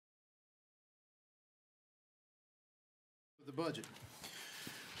The budget.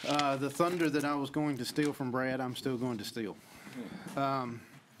 The thunder that I was going to steal from Brad, I'm still going to steal.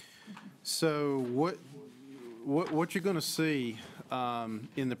 So what you're going to see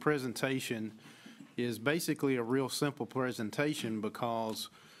in the presentation is basically a real simple presentation because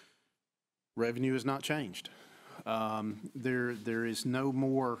revenue has not changed. There is no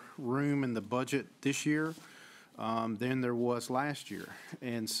more room in the budget this year than there was last year.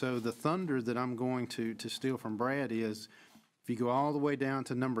 And so the thunder that I'm going to steal from Brad is, if you go all the way down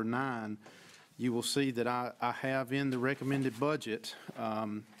to number 9, you will see that I have in the recommended budget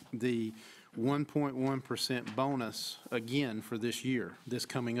the 1.1% bonus again for this year, this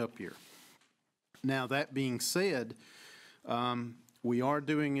coming up year. Now, that being said, we are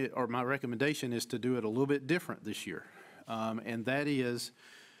doing it, or my recommendation is to do it a little bit different this year. And that is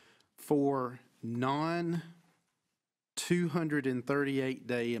for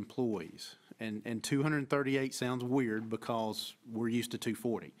non-238-day employees. And 238 sounds weird because we're used to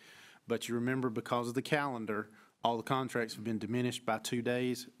 240. But you remember, because of the calendar, all the contracts have been diminished by 2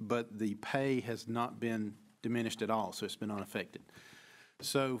 days, but the pay has not been diminished at all, so it's been unaffected.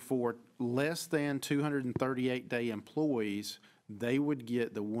 So for less than 238-day employees, they would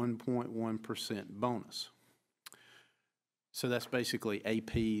get the 1.1% bonus. So that's basically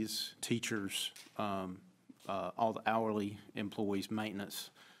APs, teachers, all the hourly employees,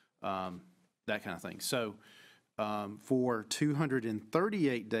 maintenance, that kind of thing. So for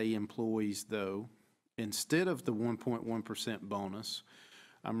 238-day employees, though, instead of the 1.1% bonus,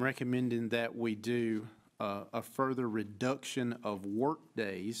 I'm recommending that we do a further reduction of work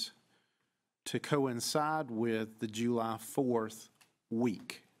days to coincide with the July 4th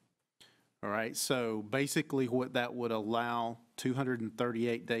week. All right, so basically what that would allow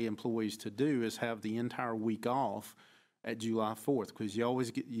 238-day employees to do is have the entire week off at July 4th, because you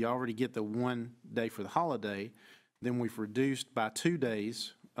already get the 1 day for the holiday. Then we've reduced by 2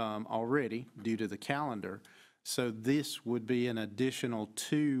 days already due to the calendar. So this would be an additional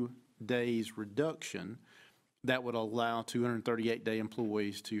 2 days reduction that would allow 238-day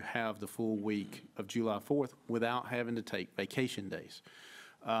employees to have the full week of July 4th without having to take vacation days.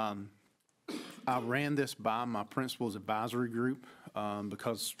 I ran this by my principals advisory group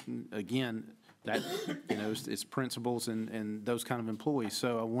because, again, that, you know, it's principals and those kind of employees.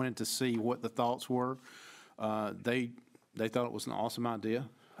 So I wanted to see what the thoughts were. They thought it was an awesome idea.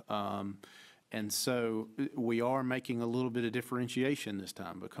 And so we are making a little bit of differentiation this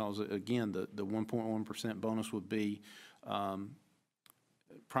time because, again, the 1.1% bonus would be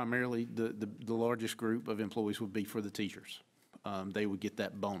primarily the largest group of employees would be for the teachers. They would get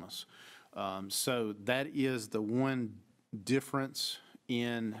that bonus. So that is the one difference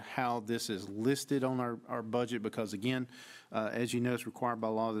in how this is listed on our budget because, again, as you know, it's required by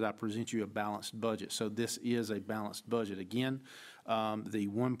law that I present you a balanced budget. So this is a balanced budget. Again, the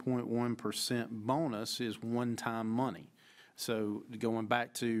 1.1% bonus is one-time money. So going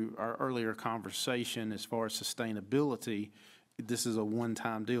back to our earlier conversation as far as sustainability, this is a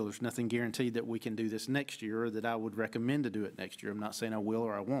one-time deal. There's nothing guaranteed that we can do this next year or that I would recommend to do it next year. I'm not saying I will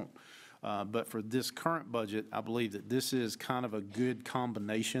or I won't. But for this current budget, I believe that this is kind of a good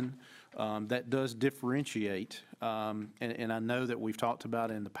combination that does differentiate. And I know that we've talked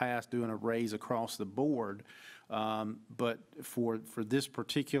about in the past doing a raise across the board. But for this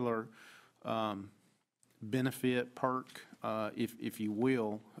particular benefit, perk, if you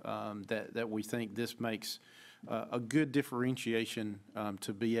will, that we think this makes a good differentiation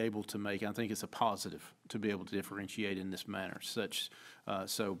to be able to make. I think it's a positive to be able to differentiate in this manner.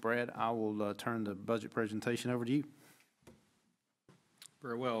 So, Brad, I will turn the budget presentation over to you.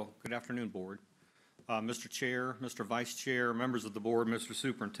 Very well. Good afternoon, Board. Mr. Chair, Mr. Vice Chair, members of the Board, Mr.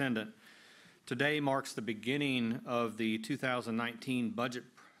 Superintendent. Today marks the beginning of the 2019 budget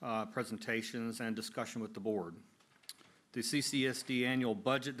presentations and discussion with the Board. The CCSD annual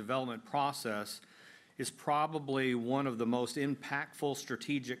budget development process is probably one of the most impactful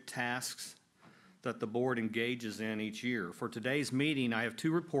strategic tasks that the Board engages in each year. For today's meeting, I have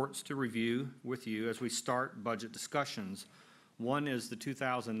 2 reports to review with you as we start budget discussions. One is the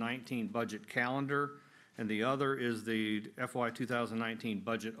 2019 budget calendar, and the other is the FY 2019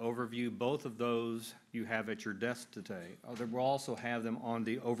 budget overview. Both of those you have at your desk today. We'll also have them on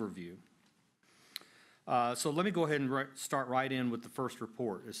the overview. So let me go ahead and start right in with the first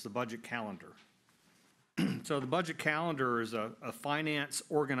report. It's the budget calendar. So the budget calendar is a finance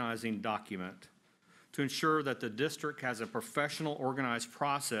organizing document to ensure that the district has a professional organized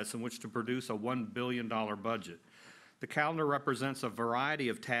process in which to produce a $1 billion budget. The calendar represents a variety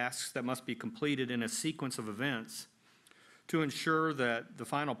of tasks that must be completed in a sequence of events to ensure that the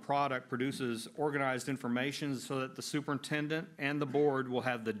final product produces organized information so that the superintendent and the board will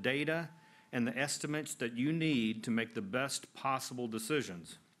have the data and the estimates that you need to make the best possible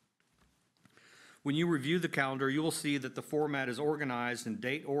decisions. When you review the calendar, you will see that the format is organized in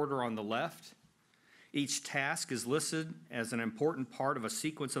date order on the left. Each task is listed as an important part of a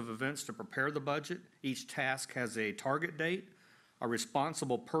sequence of events to prepare the budget. Each task has a target date, a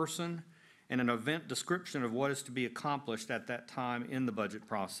responsible person, and an event description of what is to be accomplished at that time in the budget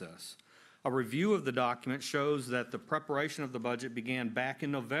process. A review of the document shows that the preparation of the budget began back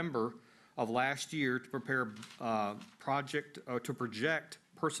in November of last year to prepare to project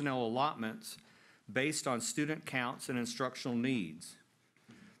personnel allotments based on student counts and instructional needs.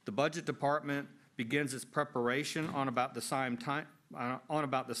 The budget department begins its preparation on about the same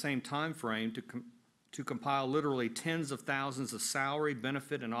time frame to compile literally tens of thousands of salary,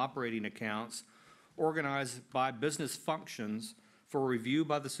 benefit, and operating accounts organized by business functions for review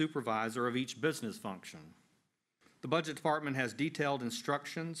by the supervisor of each business function. The budget department has detailed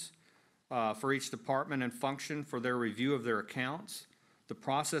instructions for each department and function for their review of their accounts. The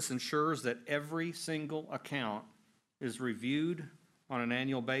process ensures that every single account is reviewed on an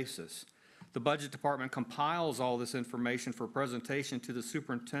annual basis. The budget department compiles all this information for presentation to the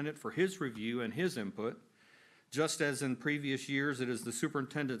superintendent for his review and his input. Just as in previous years, it is the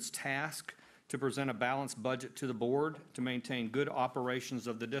superintendent's task to present a balanced budget to the board to maintain good operations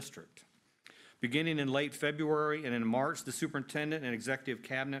of the district. Beginning in late February and in March, the superintendent and executive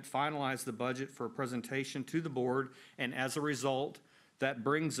cabinet finalized the budget for presentation to the board, and as a result, that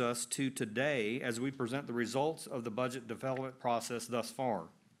brings us to today as we present the results of the budget development process thus far.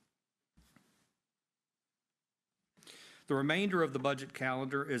 The remainder of the budget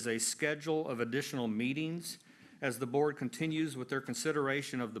calendar is a schedule of additional meetings as the board continues with their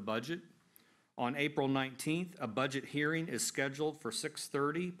consideration of the budget. On April 19th, a budget hearing is scheduled for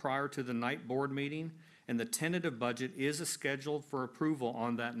 6:30 prior to the night board meeting, and the tentative budget is scheduled for approval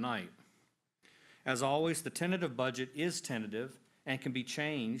on that night. As always, the tentative budget is tentative and can be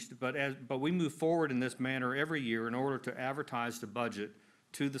changed, but we move forward in this manner every year in order to advertise the budget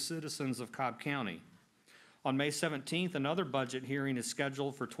to the citizens of Cobb County. On May 17th, another budget hearing is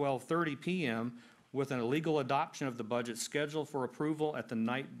scheduled for 12:30 p.m. with an illegal adoption of the budget scheduled for approval at the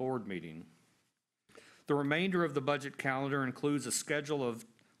night board meeting. The remainder of the budget calendar includes a schedule of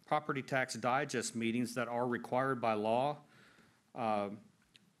property tax digest meetings that are required by law.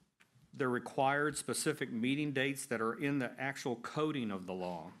 They're required specific meeting dates that are in the actual coding of the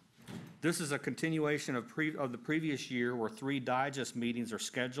law. This is a continuation of the previous year where 3 digest meetings are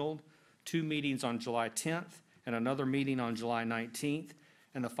scheduled, 2 meetings on July 10th and another meeting on July 19th,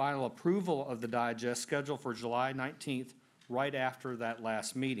 and the final approval of the digest scheduled for July 19th right after that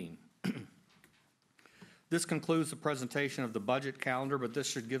last meeting. This concludes the presentation of the budget calendar, but this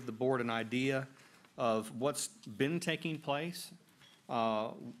should give the board an idea of what's been taking place,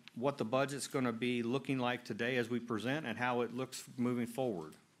 what the budget's going to be looking like today as we present, and how it looks moving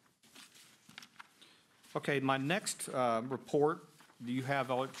forward. Okay, my next report you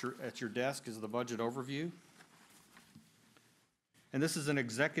have at your desk is the budget overview. And this is an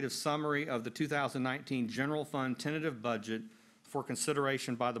executive summary of the 2019 General Fund tentative budget for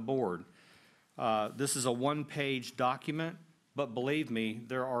consideration by the board. This is a one-page document, but believe me,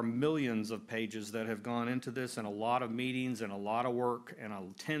 there are millions of pages that have gone into this and a lot of meetings and a lot of work and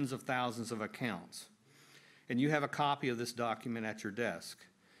tens of thousands of accounts. And you have a copy of this document at your desk.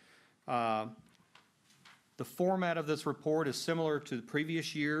 The format of this report is similar to the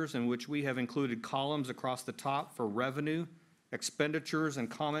previous years in which we have included columns across the top for revenue, expenditures,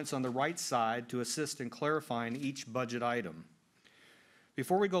 and comments on the right side to assist in clarifying each budget item.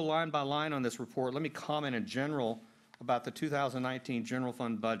 Before we go line by line on this report, let me comment in general about the 2019 General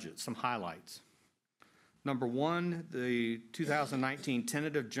Fund budget, some highlights. Number one, the 2019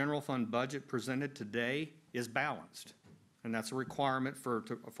 tentative General Fund budget presented today is balanced, and that's a requirement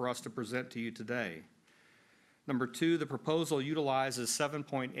for us to present to you today. Number two, the proposal utilizes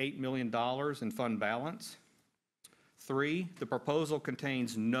 $7.8 million in fund balance. 3, the proposal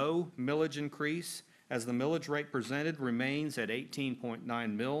contains no millage increase as the millage rate presented remains at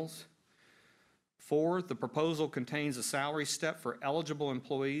 18.9 mils. 4, the proposal contains a salary step for eligible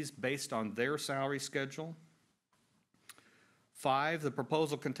employees based on their salary schedule. 5, the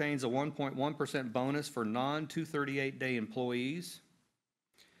proposal contains a 1.1% bonus for non-238-day employees.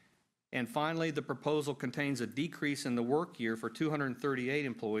 And finally, the proposal contains a decrease in the work year for 238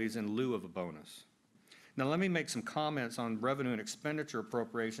 employees in lieu of a bonus. Now, let me make some comments on revenue and expenditure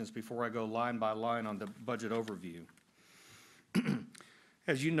appropriations before I go line by line on the budget overview.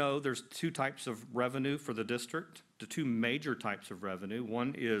 As you know, there's two types of revenue for the district, the two major types of revenue.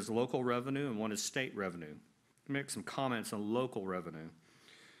 One is local revenue and one is state revenue. Make some comments on local revenue.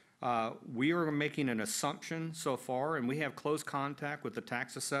 We are making an assumption so far, and we have close contact with the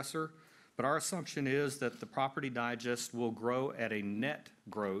tax assessor, but our assumption is that the property digest will grow at a net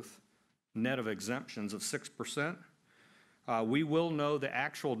growth, net of exemptions of 6%. We will know the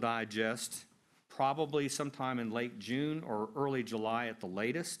actual digest probably sometime in late June or early July at the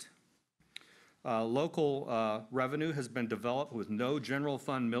latest. Local revenue has been developed with no general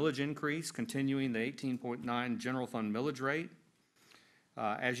fund millage increase, continuing the 18.9 general fund millage rate.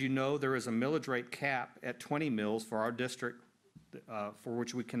 As you know, there is a millage rate cap at 20 mills for our district for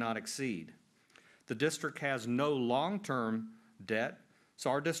which we cannot exceed. The district has no long-term debt, so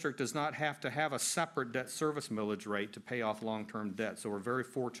our district does not have to have a separate debt service millage rate to pay off long-term debt, so we're very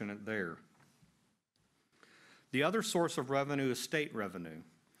fortunate there. The other source of revenue is state revenue.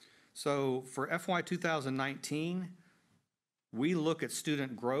 So for FY 2019, we look at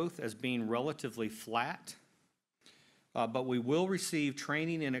student growth as being relatively flat, but we will receive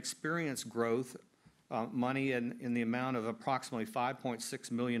training and experience growth money in the amount of approximately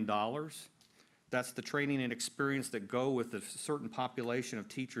 $5.6 million. That's the training and experience that go with the certain population of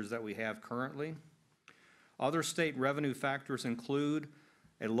teachers that we have currently. Other state revenue factors include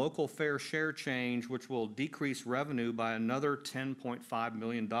a local fair share change, which will decrease revenue by another $10.5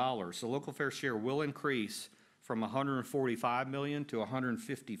 million. So local fair share will increase from $145 million to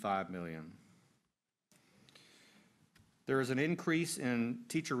 $155 million. There is an increase in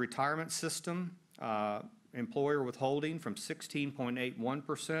teacher retirement system employer withholding from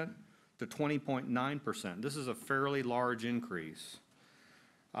 16.81% to 20.9%. This is a fairly large increase.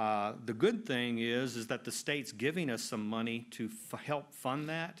 The good thing is that the state's giving us some money to help fund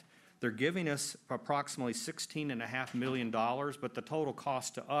that. They're giving us approximately $16.5 million, but the total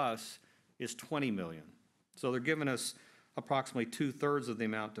cost to us is $20 million. So they're giving us approximately 2/3 of the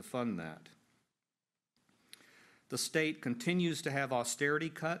amount to fund that. The state continues to have austerity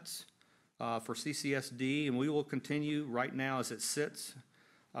cuts for CCSD, and we will continue right now as it sits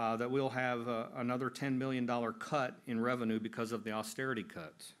that we'll have another $10 million cut in revenue because of the austerity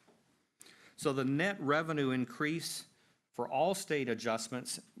cuts. So the net revenue increase for all state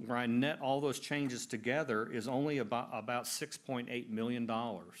adjustments, where I net all those changes together, is only about $6.8 million.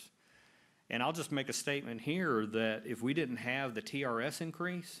 And I'll just make a statement here that if we didn't have the TRS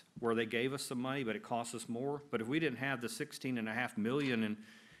increase, where they gave us some money but it cost us more, but if we didn't have the $16.5 million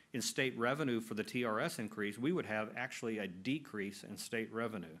in state revenue for the TRS increase, we would have actually a decrease in state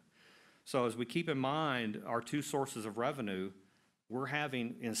revenue. So as we keep in mind our two sources of revenue, we're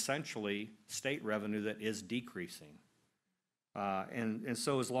having essentially state revenue that is decreasing. And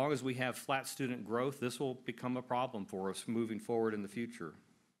so as long as we have flat student growth, this will become a problem for us moving forward in the future.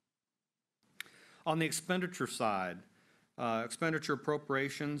 On the expenditure side, expenditure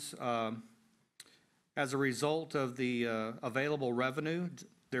appropriations, as a result of the available revenue,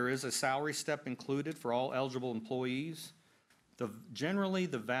 there is a salary step included for all eligible employees. Generally,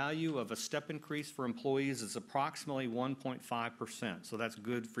 the value of a step increase for employees is approximately 1.5%. So that's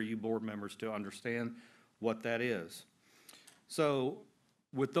good for you board members to understand what that is. So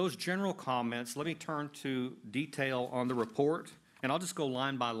with those general comments, let me turn to detail on the report, and I'll just go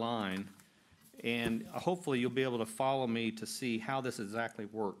line by line, and hopefully you'll be able to follow me to see how this exactly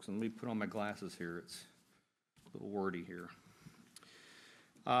works. And let me put on my glasses here. It's a little wordy here.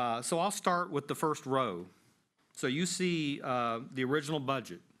 So I'll start with the first row. So you see the original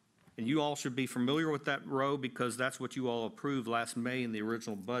budget, and you all should be familiar with that row because that's what you all approved last May in the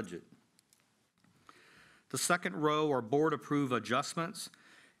original budget. The second row are board-approved adjustments,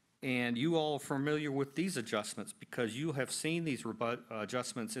 and you all are familiar with these adjustments because you have seen these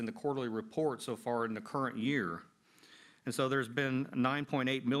adjustments in the quarterly report so far in the current year. And so there's been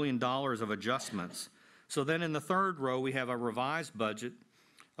 $9.8 million of adjustments. So then in the third row, we have a revised budget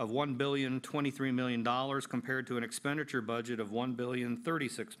of $1,023 million compared to an expenditure budget of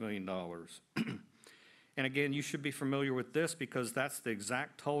 $1,036 million. And again, you should be familiar with this because that's the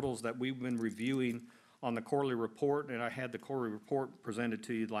exact totals that we've been reviewing on the quarterly report, and I had the quarterly report presented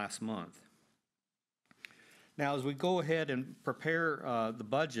to you last month. Now, as we go ahead and prepare the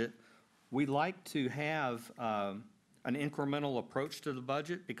budget, we like to have an incremental approach to the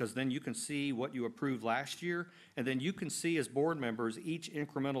budget because then you can see what you approved last year, and then you can see as board members each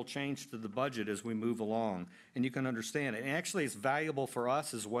incremental change to the budget as we move along, and you can understand it. And actually, it's valuable for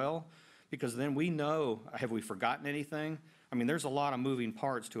us as well because then we know, have we forgotten anything? I mean, there's a lot of moving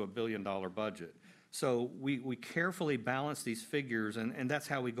parts to a $1 billion budget. So we carefully balance these figures, and that's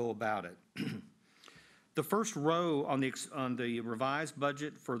how we go about it. The first row on the revised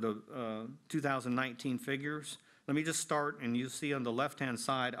budget for the 2019 figures, let me just start, and you see on the left-hand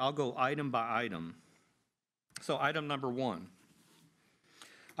side, I'll go item by item. So item number one.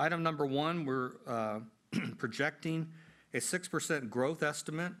 Item number one, we're projecting a 6% growth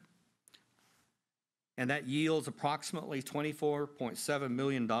estimate, and that yields approximately $24.7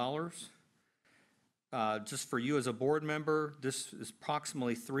 million. Just for you as a board member, this is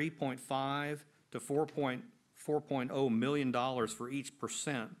approximately 3.5 to 4.0 million dollars for each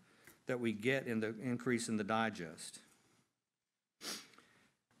percent that we get in the increase in the digest.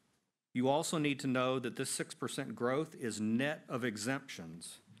 You also need to know that this 6% growth is net of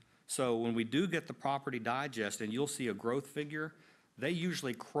exemptions. So when we do get the property digest and you'll see a growth figure, they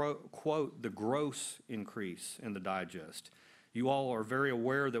usually quote the gross increase in the digest. You all are very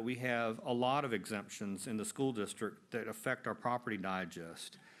aware that we have a lot of exemptions in the school district that affect our property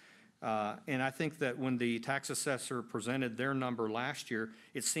digest. And I think that when the tax assessor presented their number last year,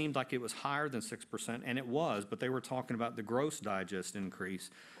 it seemed like it was higher than 6%, and it was, but they were talking about the gross digest increase.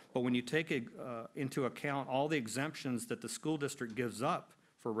 But when you take into account all the exemptions that the school district gives up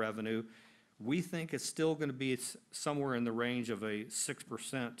for revenue, we think it's still going to be somewhere in the range of a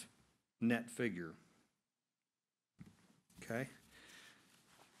 6% net figure. Okay?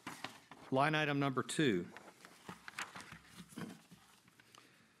 Line item number two.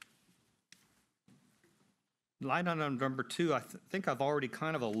 Line item number two, I think I've already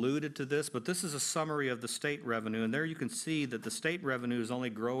kind of alluded to this, but this is a summary of the state revenue, and there you can see that the state revenue is only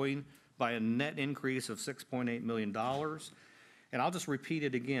growing by a net increase of $6.8 million. And I'll just repeat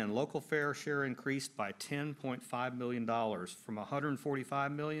it again. Local fair share increased by $10.5 million from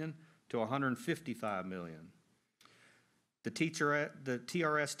 $145 million to $155 million. The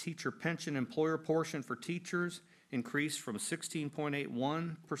TRS teacher pension employer portion for teachers increased from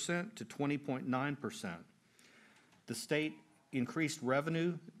 16.81% to 20.9%. The state increased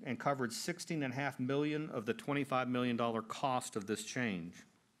revenue and covered $16.5 million of the $25 million cost of this change.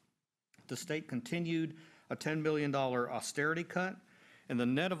 The state continued a $10 million austerity cut, and the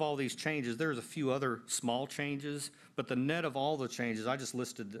net of all these changes, there's a few other small changes, but the net of all the changes, I just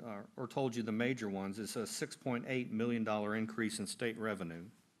listed or told you the major ones, is a $6.8 million increase in state revenue.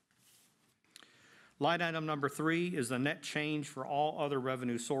 Line item number three is the net change for all other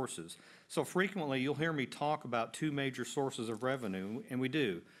revenue sources. So frequently you'll hear me talk about two major sources of revenue, and we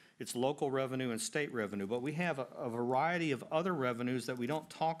do. It's local revenue and state revenue, but we have a variety of other revenues that we don't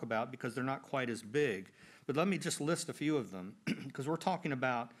talk about because they're not quite as big. But let me just list a few of them, because we're talking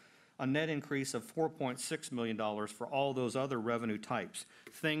about a net increase of $4.6 million for all those other revenue types.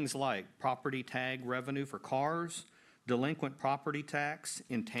 Things like property tag revenue for cars, delinquent property tax,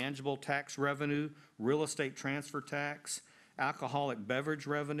 intangible tax revenue, real estate transfer tax, alcoholic beverage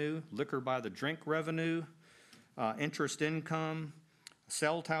revenue, liquor by the drink revenue, interest income,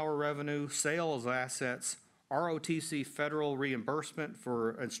 cell tower revenue, sales assets, ROTC federal reimbursement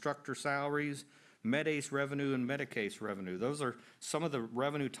for instructor salaries, Med-ACE revenue, and Medi-Case revenue. Those are some of the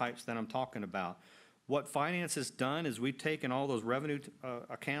revenue types that I'm talking about. What finance has done is we've taken all those revenue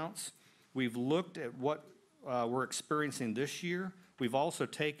accounts, we've looked at what we're experiencing this year. We've also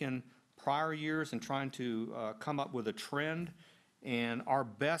taken prior years and trying to come up with a trend, and our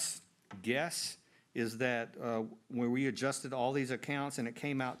best guess is that when we adjusted all these accounts, and it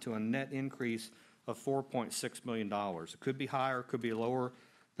came out to a net increase of $4.6 million. It could be higher, could be lower,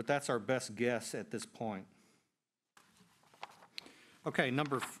 but that's our best guess at this point. Okay,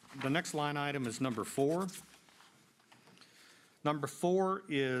 the next line item is number four. Number four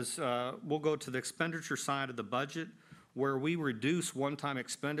is, we'll go to the expenditure side of the budget, where we reduce one-time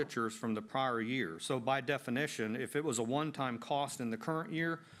expenditures from the prior year. So by definition, if it was a one-time cost in the current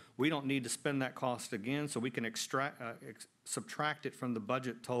year, we don't need to spend that cost again, so we can subtract it from the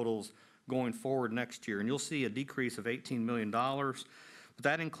budget totals going forward next year. And you'll see a decrease of $18 million. But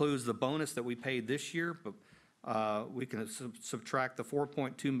that includes the bonus that we paid this year, but we can subtract the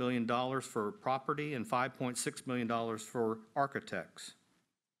 $4.2 million for property and $5.6 million for architects.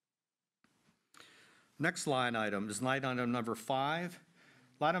 Next line item is line item number five.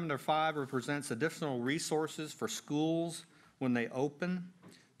 Line item number five represents additional resources for schools when they open.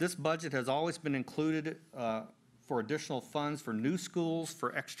 This budget has always been included for additional funds for new schools,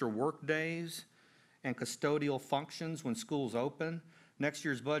 for extra work days, and custodial functions when schools open. Next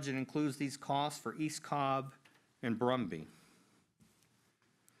year's budget includes these costs for East Cobb and Brumby.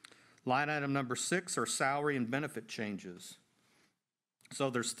 Line item number six are salary and benefit changes. So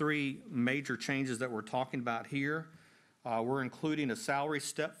there's three major changes that we're talking about here. We're including a salary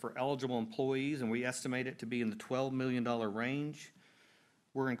step for eligible employees, and we estimate it to be in the $12 million range.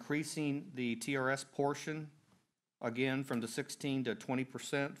 We're increasing the TRS portion, again, from the 16 to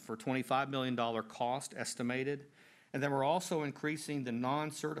 20% for $25 million cost estimated. And then we're also increasing the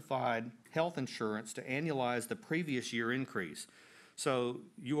non-certified health insurance to annualize the previous year increase. So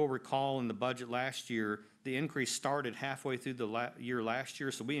you will recall in the budget last year, the increase started halfway through the year last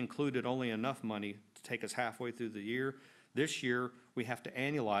year, so we included only enough money to take us halfway through the year. This year, we have to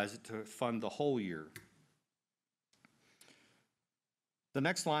annualize it to fund the whole year. The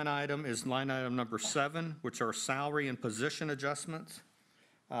next line item is line item number 7, which are salary and position adjustments.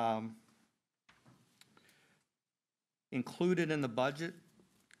 Included in the budget,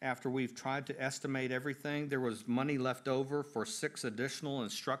 after we've tried to estimate everything, there was money left over for 6 additional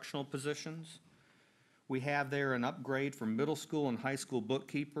instructional positions. We have there an upgrade for middle school and high school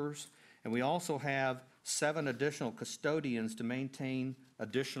bookkeepers, and we also have 7 additional custodians to maintain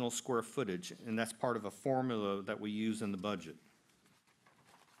additional square footage, and that's part of a formula that we use in the budget.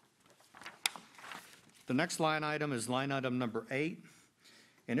 The next line item is line item number 8,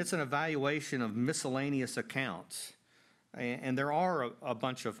 and it's an evaluation of miscellaneous accounts. And there are a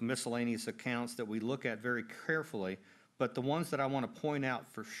bunch of miscellaneous accounts that we look at very carefully, but the ones that I want to point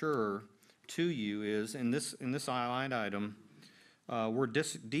out for sure to you is in this line item, we're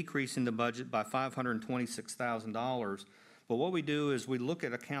decreasing the budget by $526,000. But what we do is we look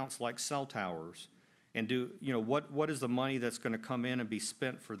at accounts like cell towers and do, what is the money that's going to come in and be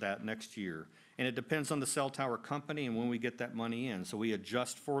spent for that next year? And it depends on the cell tower company and when we get that money in. So we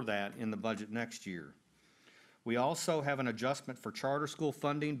adjust for that in the budget next year. We also have an adjustment for charter school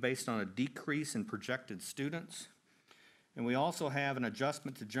funding based on a decrease in projected students. And we also have an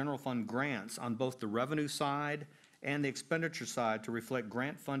adjustment to general fund grants on both the revenue side and the expenditure side to reflect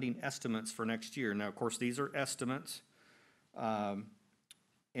grant funding estimates for next year. Now, of course, these are estimates, and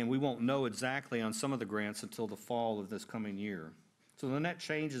we won't know exactly on some of the grants until the fall of this coming year. So the net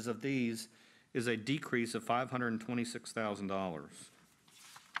changes of these is a decrease of $526,000.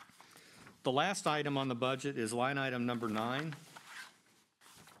 The last item on the budget is line item number 9.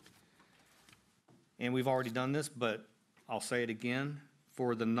 And we've already done this, but I'll say it again.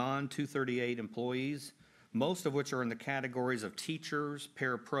 For the non-238 employees, most of which are in the categories of teachers,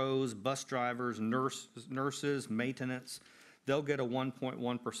 parapros, bus drivers, nurses, maintenance, they'll get a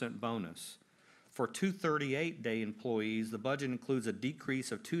 1.1% bonus. For 238-day employees, the budget includes a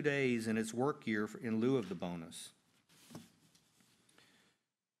decrease of 2 days in its work year in lieu of the bonus.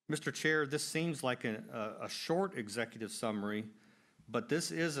 Mr. Chair, this seems like a short executive summary, but this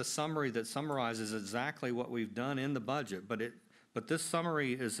is a summary that summarizes exactly what we've done in the budget. But this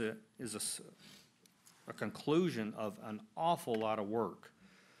summary is a conclusion of an awful lot of work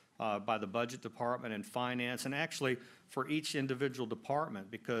by the budget department and finance, and actually for each individual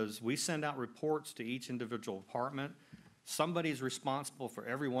department, because we send out reports to each individual department. Somebody's responsible for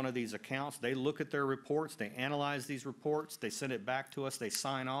every one of these accounts. They look at their reports, they analyze these reports, they send it back to us, they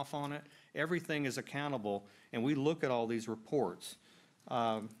sign off on it. Everything is accountable, and we look at all these reports.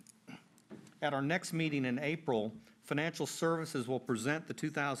 At our next meeting in April, Financial Services will present the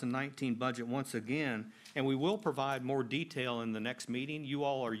 2019 budget once again, and we will provide more detail in the next meeting. You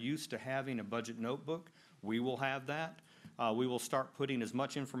all are used to having a budget notebook. We will have that. We will start putting as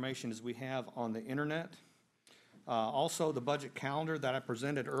much information as we have on the internet. Also, the budget calendar that I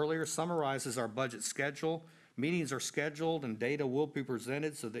presented earlier summarizes our budget schedule. Meetings are scheduled and data will be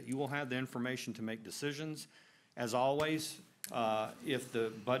presented so that you will have the information to make decisions. As always, if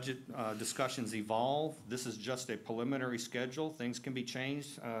the budget discussions evolve, this is just a preliminary schedule. Things can be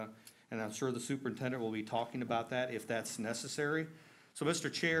changed, and I'm sure the superintendent will be talking about that if that's necessary. So,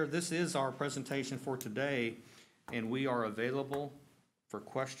 Mr. Chair, this is our presentation for today, and we are available for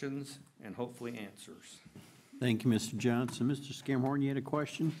questions and hopefully answers. Thank you, Mr. Johnson. Mr. Skimhorn, you had a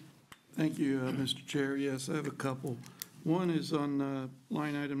question? Thank you, Mr. Chair. Yes, I have a couple. One is on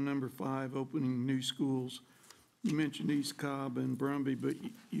line item number 5, opening new schools. You mentioned East Cobb and Brumby, but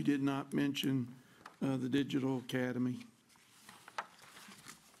you did not mention the Digital Academy.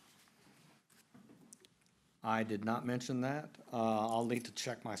 I did not mention that. I'll need to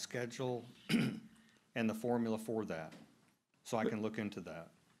check my schedule and the formula for that, so I can look into that.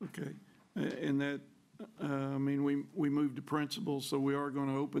 Okay. And that, I mean, we moved to principal, so we are going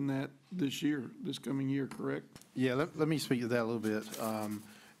to open that this year, this coming year, correct? Yeah, let me speak to that a little bit.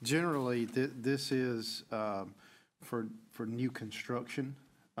 Generally, this is for new construction,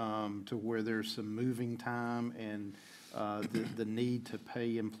 to where there's some moving time and the need to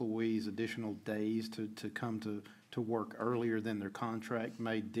pay employees additional days to come to work earlier than their contract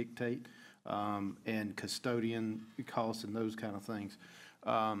may dictate, and custodian costs and those kind of things.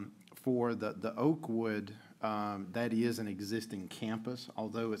 For the Oakwood That is an existing campus,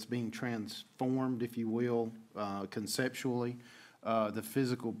 although it's being transformed, if you will, conceptually. The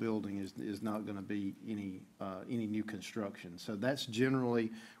physical building is not going to be any new construction. So that's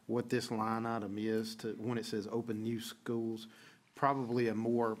generally what this line item is when it says open new schools. Probably a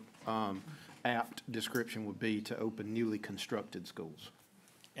more apt description would be to open newly constructed schools.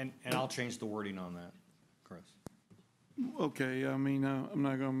 And I'll change the wording on that, Chris. Okay, I mean, I'm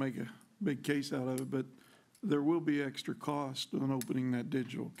not going to make a big case out of it, but there will be extra cost on opening that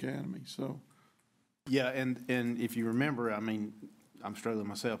digital academy, so. Yeah, and if you remember, I mean, I'm struggling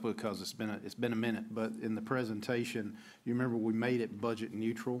myself because it's been a minute, but in the presentation, you remember we made it budget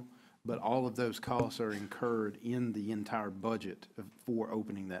neutral, but all of those costs are incurred in the entire budget for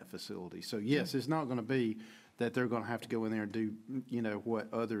opening that facility. So yes, it's not going to be that they're going to have to go in there and do,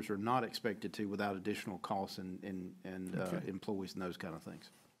 what others are not expected to without additional costs and Okay. employees and those kind of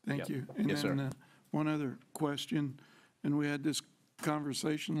things. Thank Yep. you. And Yes, sir. then one other question, and we had this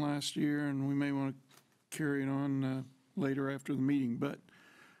conversation last year, and we may want to carry it on later after the meeting, but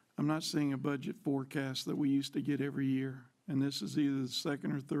I'm not seeing a budget forecast that we used to get every year. And this is either the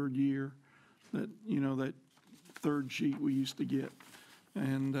second or third year that, that third sheet we used to get.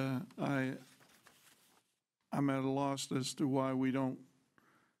 And I'm at a loss as to why we don't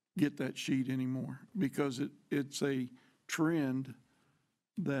get that sheet anymore, because it's a trend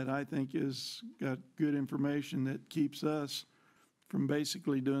that I think has got good information that keeps us from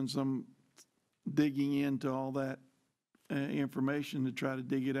basically doing some digging into all that information to try to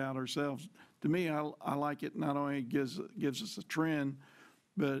dig it out ourselves. To me, I like it. Not only gives us a trend,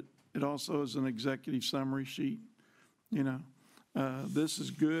 but it also is an executive summary sheet. This is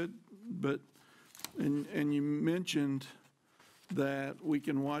good, but and you mentioned that we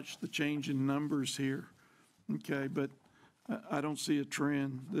can watch the change in numbers here, okay? But I don't see a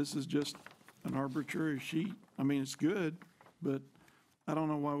trend. This is just an arbitrary sheet. I mean, it's good, but I don't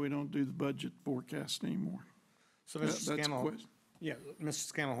know why we don't do the budget forecast anymore. So, That's Mr. a Scammell, question. yeah,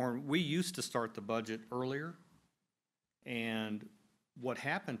 Mr. Scamahorn, we used to start the budget earlier, and what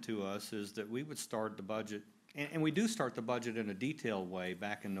happened to us is that we would start the budget, and we do start the budget in a detailed way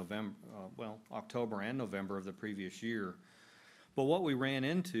back in November, October and November of the previous year. But what we ran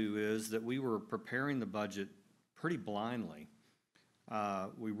into is that we were preparing the budget pretty blindly.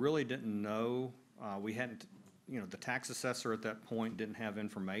 We really didn't know, we hadn't, the tax assessor at that point didn't have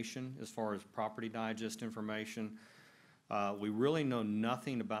information as far as property digest information. We really know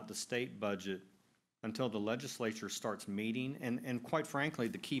nothing about the state budget until the legislature starts meeting. And quite frankly,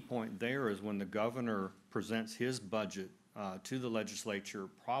 the key point there is when the governor presents his budget to the legislature,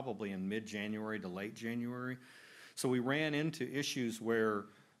 probably in mid-January to late January. So we ran into issues where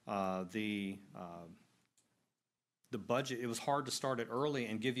the budget, it was hard to start it early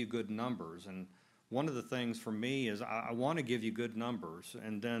and give you good numbers. And one of the things for me is I want to give you good numbers,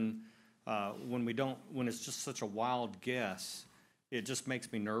 and then when it's just such a wild guess, it just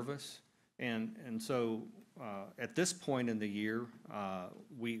makes me nervous. And so at this point in the year,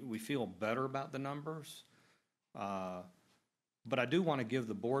 we feel better about the numbers. But I do want to give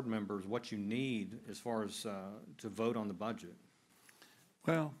the board members what you need as far as to vote on the budget.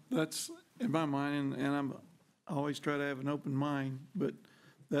 Well, that's in my mind, and I always try to have an open mind, but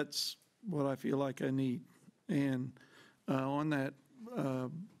that's what I feel like I need. And on that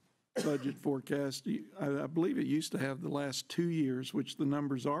budget forecast, I believe it used to have the last 2 years, which the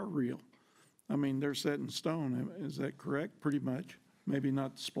numbers are real. I mean, they're set in stone. Is that correct? Pretty much. Maybe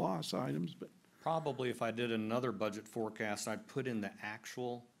not the SPOS items, but. Probably if I did another budget forecast, I'd put in the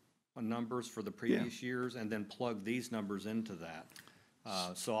actual numbers for the previous years and then plug these numbers into that.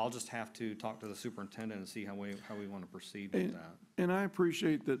 So I'll just have to talk to the superintendent and see how we want to proceed with that. And I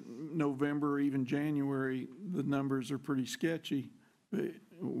appreciate that November, even January, the numbers are pretty sketchy. But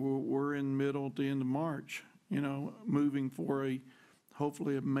we're in middle to end of March, moving for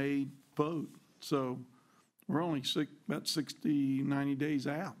hopefully a May vote. So we're only about 60, 90 days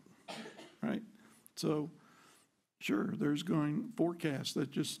out, right? So sure, there's going forecasts that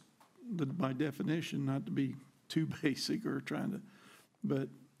just, by definition, not to be too basic or trying to, but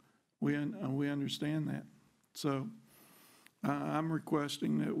we understand that. So I'm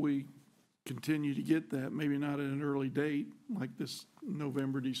requesting that we continue to get that, maybe not at an early date like this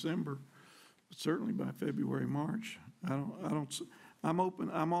November, December, but certainly by February, March. I'm open,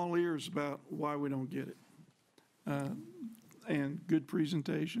 I'm all ears about why we don't get it. And good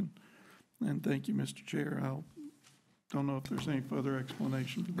presentation. And thank you, Mr. Chair. I don't know if there's any further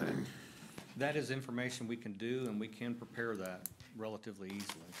explanation for that. That is information we can do, and we can prepare that relatively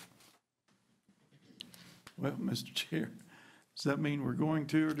easily. Well, Mr. Chair, does that mean we're going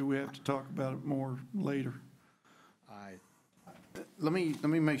to, or do we have to talk about it more later? Let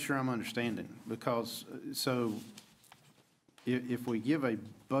me make sure I'm understanding, because, so, if we give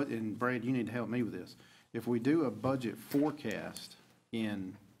and Brad, you need to help me with this. If we do a budget forecast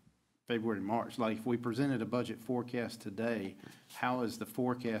in February, March, like if we presented a budget forecast today, how is the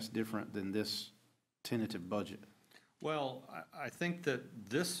forecast different than this tentative budget? Well, I think that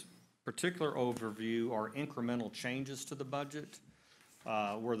this particular overview are incremental changes to the budget,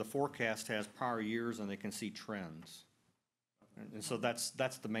 where the forecast has prior years and they can see trends. And so that's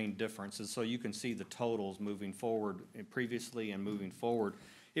the main difference, is so you can see the totals moving forward, previously and moving forward.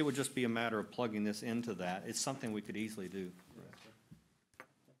 It would just be a matter of plugging this into that. It's something we could easily do.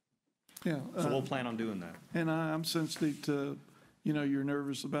 Yeah. So we'll plan on doing that. And I'm sensitive to, you're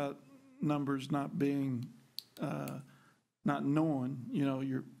nervous about numbers not being, not knowing,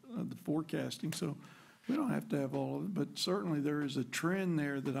 the forecasting. So we don't have to have all of it, but certainly there is a trend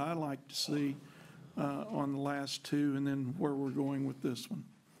there that I like to see on the last two, and then where we're going with this one.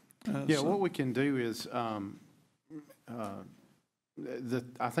 Yeah, what we can do is, I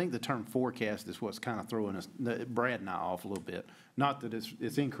think the term forecast is what's kind of throwing us, Brad and I, off a little bit. Not that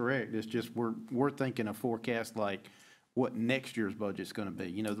it's incorrect, it's just we're thinking of forecast like what next year's budget's gonna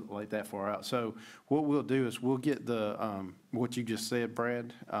be, like that far out. So what we'll do is we'll get the, what you just said,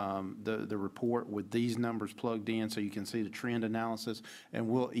 Brad, the report with these numbers plugged in so you can see the trend analysis, and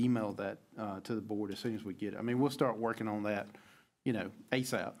we'll email that to the board as soon as we get it. I mean, we'll start working on that,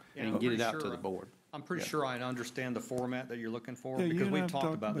 ASAP, Yeah, and I'm get it pretty out to sure- the board. I'm pretty sure I understand the format that you're looking for, Yeah, you because and I we've have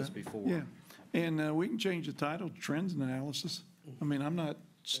talked about this before. Yeah, and we can change the title to Trends Analysis. I mean, I'm not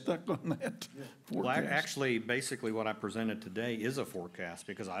stuck on that Well, forecast. actually, basically what I presented today is a forecast,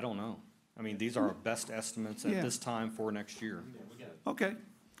 because I don't know. I mean, these are our best estimates at Yeah. this time for next year. Okay,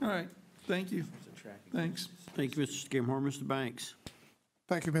 all right, thank you. Thanks. Thank you, Mr. Skimmore. Mr. Banks?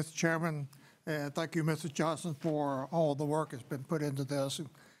 Thank you, Mr. Chairman, and thank you, Mr. Johnson, for all the work that's been put into this, and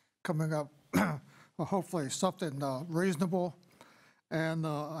coming up, well, hopefully something reasonable. And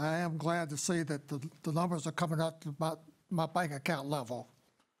I am glad to see that the numbers are coming up to my bank account level.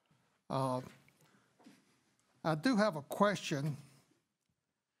 I do have a question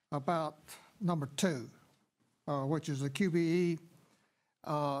about number 2, which is the QBE.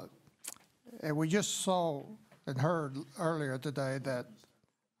 And we just saw and heard earlier today that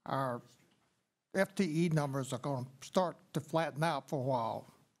our FTE numbers are going to start to flatten out for a while.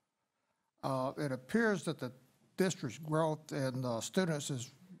 It appears that the district's growth in students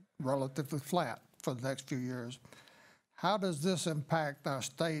is relatively flat for the next few years. How does this impact our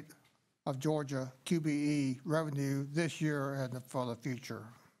state of Georgia QBE revenue this year and for the future?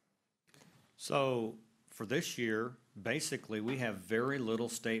 So for this year, basically, we have very little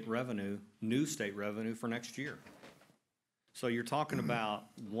state revenue, new state revenue for next year. So you're talking about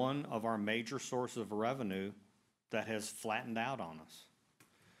one of our major sources of revenue that has flattened out on us.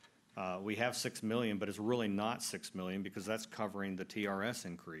 We have 6 million, but it's really not 6 million because that's covering the TRS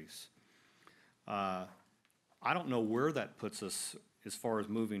increase. I don't know where that puts us as far as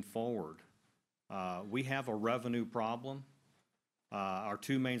moving forward. We have a revenue problem. Our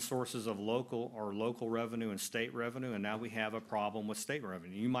two main sources of local are local revenue and state revenue, and now we have a problem with state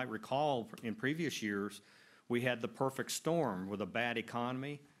revenue. You might recall in previous years, we had the perfect storm with a bad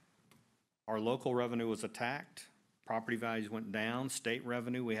economy. Our local revenue was attacked. Property values went down. State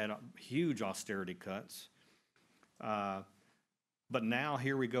revenue, we had huge austerity cuts. But now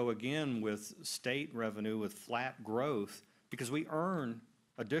here we go again with state revenue with flat growth because we earn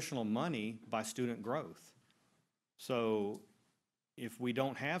additional money by student growth. So if we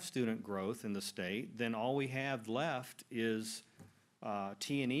don't have student growth in the state, then all we have left is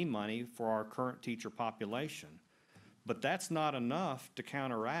T&E money for our current teacher population. But that's not enough to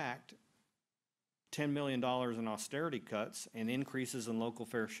counteract $10 million in austerity cuts and increases in local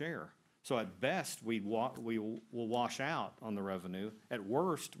fair share. So at best, we will wash out on the revenue. At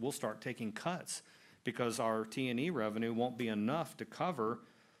worst, we'll start taking cuts because our T&E revenue won't be enough to cover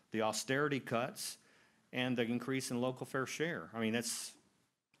the austerity cuts and the increase in local fair share. I mean, that's,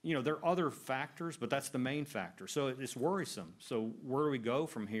 there are other factors, but that's the main factor. So it's worrisome. So where do we go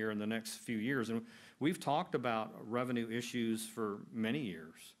from here in the next few years? And we've talked about revenue issues for many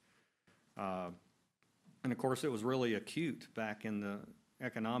years. And of course, it was really acute back in the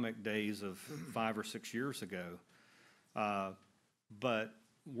economic days of 5 or 6 years ago. But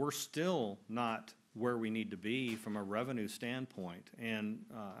we're still not where we need to be from a revenue standpoint. And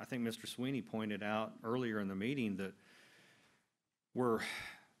I think Mr. Sweeney pointed out earlier in the meeting that we're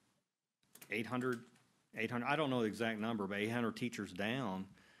 800, I don't know the exact number, but 800 teachers down.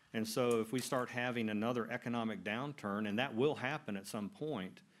 And so if we start having another economic downturn, and that will happen at some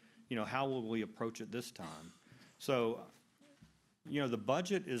point, how will we approach it this time? So, the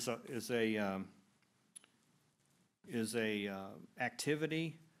budget is a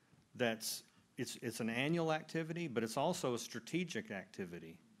activity that's, it's an annual activity, but it's also a strategic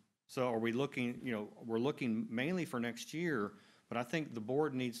activity. So are we looking, we're looking mainly for next year, but I think the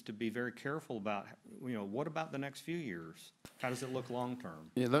board needs to be very careful about, what about the next few years? How does it look long-term?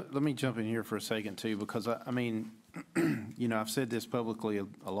 Yeah, let me jump in here for a second too, because I mean, I've said this publicly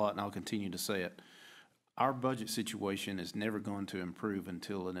a lot and I'll continue to say it. Our budget situation is never going to improve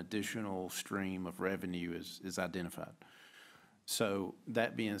until an additional stream of revenue is identified. So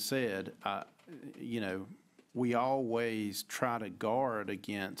that being said, we always try to guard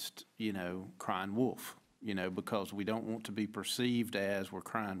against, crying wolf, because we don't want to be perceived as we're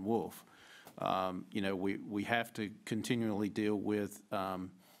crying wolf. We have to continually deal with,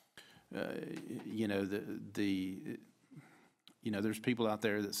 there's people out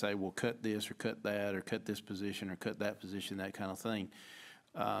there that say, well, cut this or cut that or cut this position or cut that position, that kind of thing.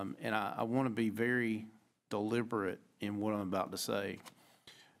 And I want to be very deliberate in what I'm about to say.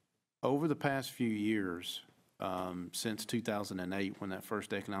 Over the past few years, since 2008, when that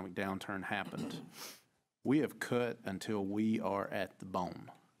first economic downturn happened, we have cut until we are at the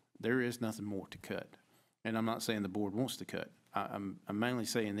bone. There is nothing more to cut. And I'm not saying the board wants to cut. I'm mainly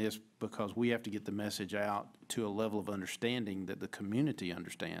saying this because we have to get the message out to a level of understanding that the community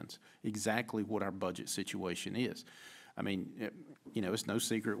understands exactly what our budget situation is. I mean, it's no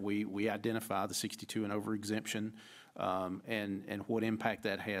secret we identify the 62 and over exemption and what impact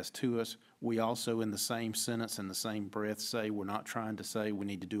that has to us. We also, in the same sentence, in the same breath, say we're not trying to say we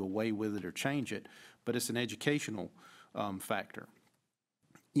need to do away with it or change it, but it's an educational factor.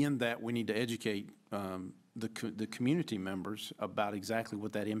 In that, we need to educate the community members about exactly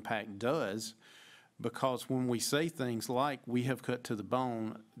what that impact does, because when we say things like we have cut to the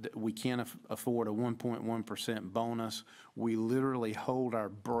bone, we can't afford a 1.1% bonus, we literally hold our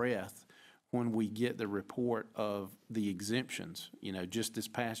breath when we get the report of the exemptions. Just this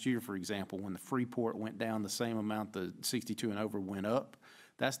past year, for example, when the Freeport went down the same amount the 62 and over went up,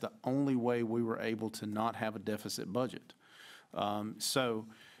 that's the only way we were able to not have a deficit budget.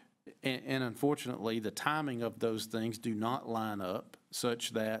 And unfortunately, the timing of those things do not line up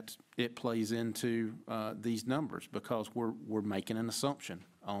such that it plays into these numbers, because we're making an assumption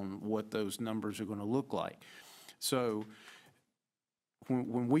on what those numbers are going to look like. So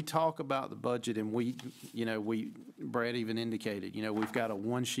when we talk about the budget, and Brad even indicated, we've got a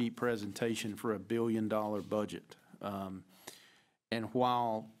one-sheet presentation for $1 billion budget. And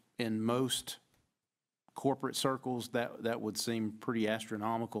while in most corporate circles, that would seem pretty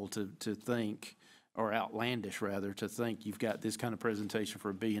astronomical to think, or outlandish rather, to think you've got this kind of presentation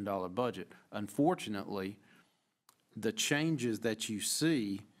for $1 billion budget. Unfortunately, the changes that you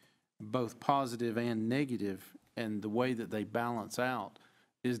see, both positive and negative, and the way that they balance out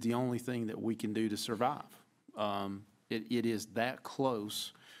is the only thing that we can do to survive. It is that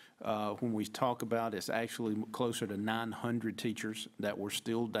close. When we talk about, it's actually closer to 900 teachers that we're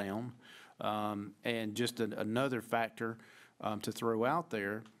still down. And just another factor to throw out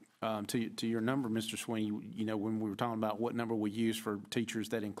there, to your number, Mr. Sweeney, when we were talking about what number we use for teachers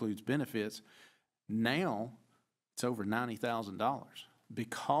that includes benefits, now it's over $90,000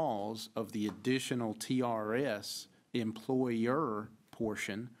 because of the additional TRS employer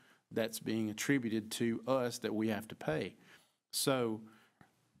portion that's being attributed to us that we have to pay. So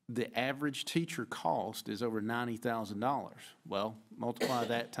the average teacher cost is over $90,000. Well, multiply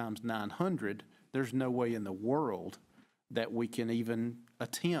that times 900, there's no way in the world that we can even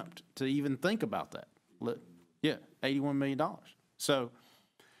attempt to even think about that. Yeah, $81 million. So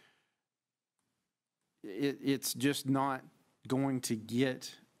it's just not going to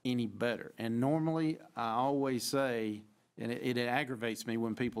get any better. And normally I always say, and it aggravates me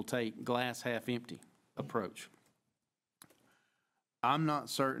when people take glass half empty approach. I'm not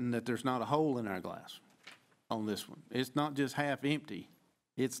certain that there's not a hole in our glass on this one. It's not just half empty,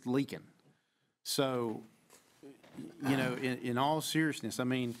 it's leaking. So, in all seriousness, I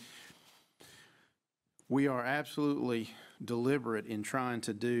mean, we are absolutely deliberate in trying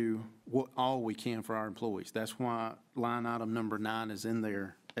to do all we can for our employees. That's why line item number 9 is in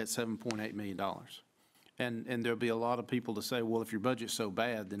there at $7.8 million. And there'll be a lot of people to say, well, if your budget's so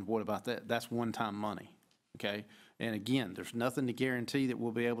bad, then what about that? That's one-time money, okay? And again, there's nothing to guarantee that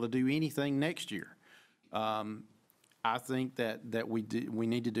we'll be able to do anything next year. I think that we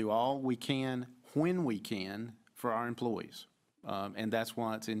need to do all we can when we can for our employees. And that's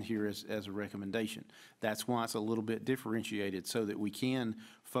why it's in here as a recommendation. That's why it's a little bit differentiated, so that we can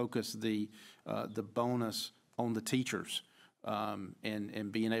focus the bonus on the teachers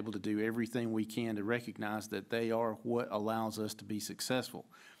and being able to do everything we can to recognize that they are what allows us to be successful.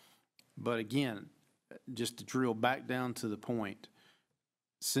 But again, just to drill back down to the point,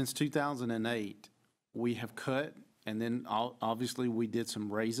 since 2008, we have cut, and then obviously we did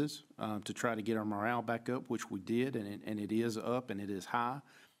some raises to try to get our morale back up, which we did, and it is up and it is high,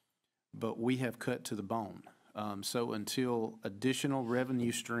 but we have cut to the bone. So until additional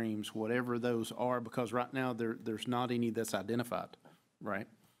revenue streams, whatever those are, because right now there's not any that's identified, right?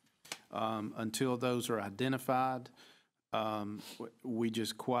 Until those are identified, we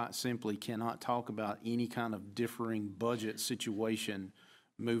just quite simply cannot talk about any kind of differing budget situation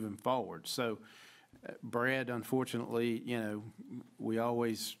moving forward. So Brad, unfortunately, we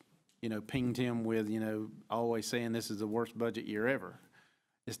always, pinged him with, always saying this is the worst budget year ever.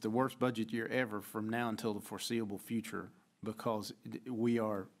 It's the worst budget year ever from now until the foreseeable future because we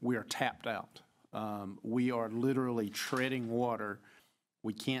are tapped out. We are literally treading water.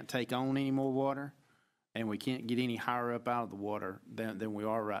 We can't take on any more water, and we can't get any higher up out of the water than we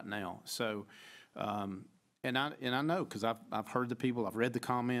are right now. So, and I know because I've heard the people, I've read the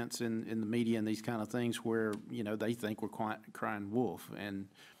comments in the media and these kind of things where they think we're crying wolf, and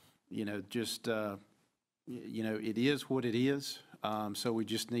it is what it is. So we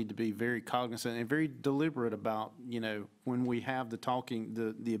just need to be very cognizant and very deliberate about, when we have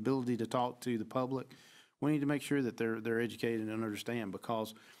the ability to talk to the public, we need to make sure that they're educated and understand,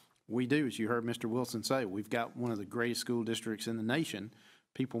 because we do, as you heard Mr. Wilson say, we've got one of the greatest school districts in the nation.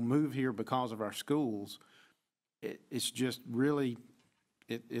 People move here because of our schools. It's just really,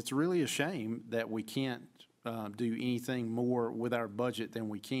 it's really a shame that we can't do anything more with our budget than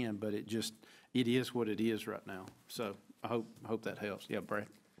we can, but it is what it is right now. So I hope that helps. Yeah, Brad.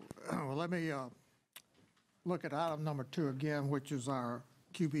 Well, let me look at item number 2 again, which is our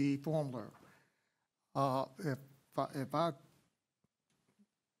QBE formula. If I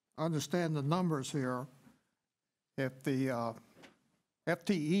understand the numbers here, if the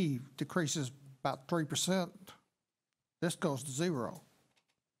FTE decreases about 3%, this goes to 0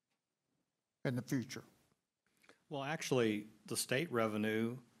 in the future. Well, actually, the state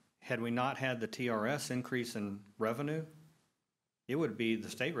revenue, had we not had the TRS increase in revenue, the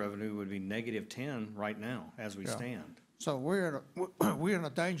state revenue would be -10 right now as we stand. So we're in a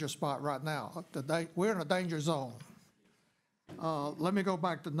danger spot right now. We're in a danger zone. Let me go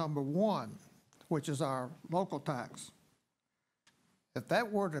back to number 1, which is our local tax. If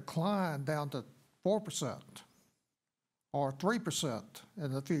that were to decline down to 4% or 3%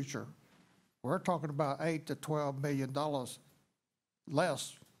 in the future, we're talking about $8 to $12 million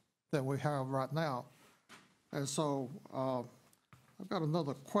less than we have right now. And so I've got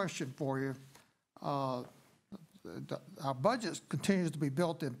another question for you. Our budget continues to be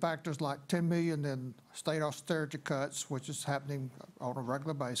built in factors like $10 million in state austerity cuts, which is happening on a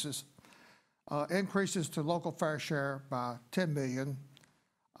regular basis, increases to local fair share by $10 million,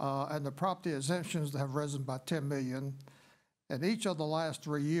 and the property exemptions that have risen by $10 million in each of the last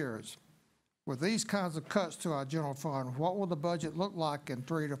 3 years. With these kinds of cuts to our general fund, what will the budget look like in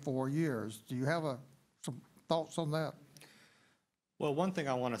 3 to 4 years? Do you have some thoughts on that? Well, one thing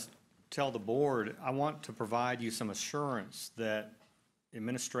I want to tell the board, I want to provide you some assurance that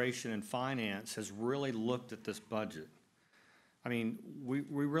administration and finance has really looked at this budget. I mean, we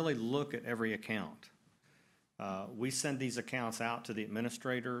really look at every account. We send these accounts out to the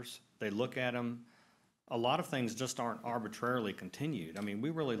administrators. They look at them. A lot of things just aren't arbitrarily continued. I mean, we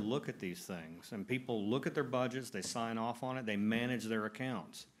really look at these things, and people look at their budgets, they sign off on it, they manage their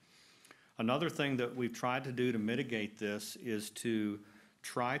accounts. Another thing that we've tried to do to mitigate this is to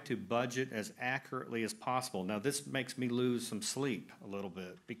try to budget as accurately as possible. Now, this makes me lose some sleep a little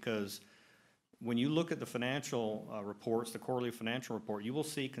bit, because when you look at the financial reports, the quarterly financial report, you will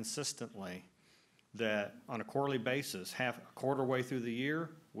see consistently that on a quarterly basis, a quarter way through the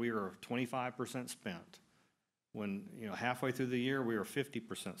year, we are 25% spent. When, halfway through the year, we are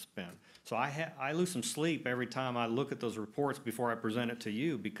 50% spent. So I lose some sleep every time I look at those reports before I present it to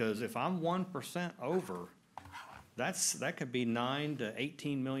you, because if I'm 1% over, that could be $9 to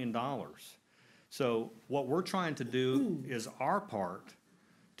 $18 million. So what we're trying to do is our part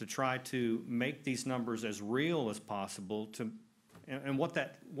to try to make these numbers as real as possible. And what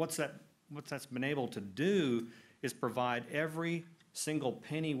that's been able to do is provide every single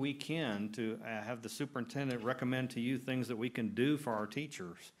penny we can to have the superintendent recommend to you things that we can do for our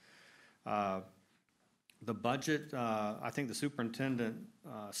teachers. The budget, I think the superintendent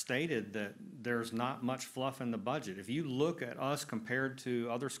stated that there's not much fluff in the budget. If you look at us compared to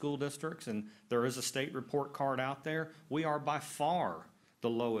other school districts, and there is a state report card out there, we are by far the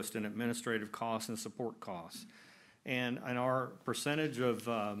lowest in administrative costs and support costs. and our percentage of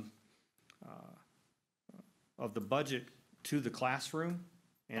the budget to the classroom.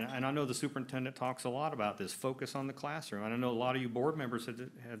 And I know the superintendent talks a lot about this, focus on the classroom. And I know a lot of you board members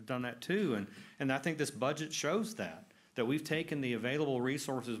have done that too. And I think this budget shows that we've taken the available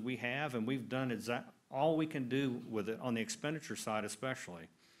resources we have and we've done all we can do with it on the expenditure side especially.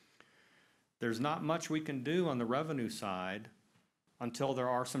 There's not much we can do on the revenue side until there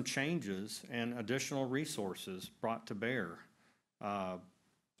are some changes and additional resources brought to bear.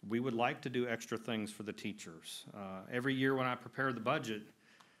 We would like to do extra things for the teachers. Every year when I prepare the budget,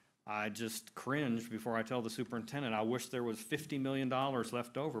 I just cringe before I tell the superintendent, I wish there was $50 million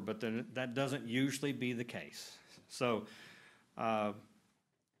left over, but then that doesn't usually be the case. So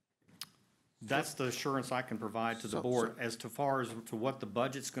that's the assurance I can provide to the board. As to far as to what the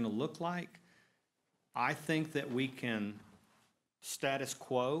budget's going to look like, I think that we can status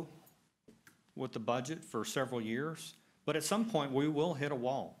quo with the budget for several years, but at some point we will hit a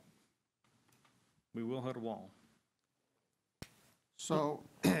wall. We will hit a wall. So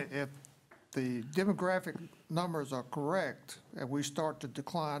if the demographic numbers are correct and we start to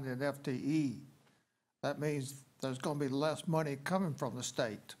decline in FTE, that means there's going to be less money coming from the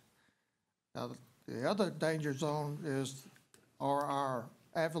state. Now, the other danger zone is, are our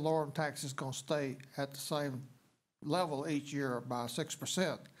ad valorem taxes going to stay at the same level each year by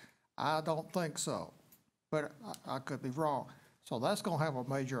 6%? I don't think so, but I could be wrong. So that's going to have a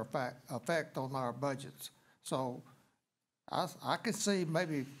major effect on our budgets. So I could see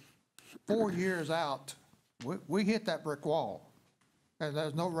maybe 4 years out, we hit that brick wall, and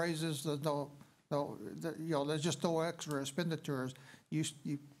there's no raises, there's there's just no extra expenditures. You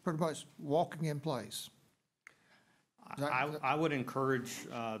pretty much walking in place. I would encourage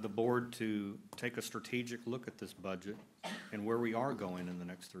the board to take a strategic look at this budget and where we are going in the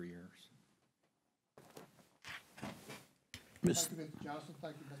next 3 years. Thank you, Mr. Johnson.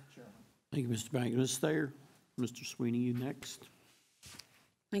 Thank you, Mr. Chairman. Thank you, Mr. Banks. Ms. Thayer, Mr. Sweeney, you next.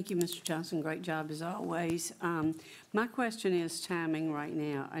 Thank you, Mr. Johnson. Great job as always. My question is timing right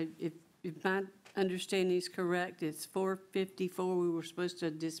now. If my understanding is correct, it's 4:54. We were supposed to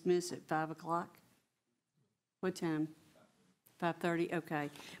dismiss at 5 o'clock. What time? 5:30? Okay.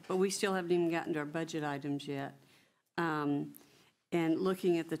 But we still haven't even gotten to our budget items yet. And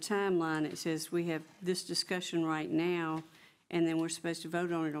looking at the timeline, it says we have this discussion right now, and then we're supposed to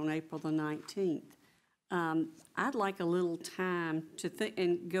vote on it on April the 19th. I'd like a little time to think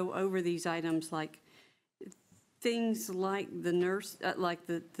and go over these items, like things like the nurse, like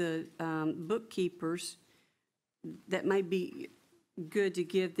the bookkeepers, that may be good to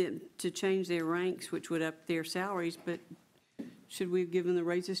give them, to change their ranks, which would up their salaries, but should we have given the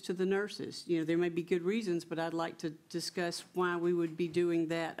raises to the nurses? You know, there may be good reasons, but I'd like to discuss why we would be doing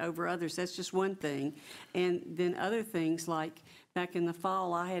that over others. That's just one thing. And then other things, like back in the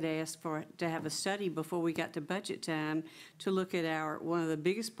fall, I had asked to have a study before we got to budget time to look at one of the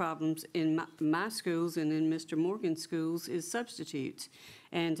biggest problems in my schools and in Mr. Morgan's schools is substitutes,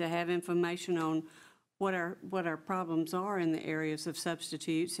 and to have information on what our problems are in the areas of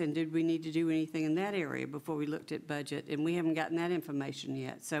substitutes, and did we need to do anything in that area before we looked at budget, and we haven't gotten that information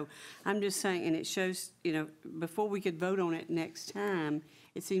yet. So I'm just saying, and it shows, you know, before we could vote on it next time,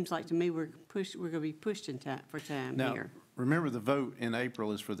 it seems like to me we're going to be pushed in time Now, here. remember, the vote in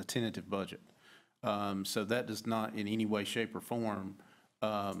April is for the tentative budget. So that does not in any way, shape, or form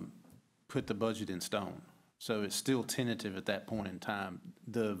put the budget in stone. So it's still tentative at that point in time.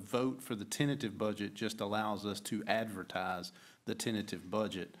 The vote for the tentative budget just allows us to advertise the tentative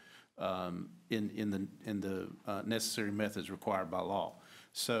budget in the necessary methods required by law.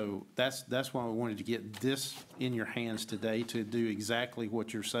 So that's why we wanted to get this in your hands today to do exactly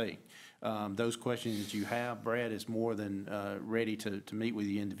what you're saying. Those questions that you have, Brad is more than ready to meet with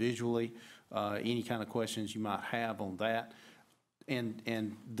you individually. Any kind of questions you might have on that.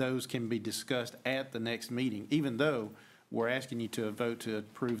 And those can be discussed at the next meeting, even though we're asking you to vote to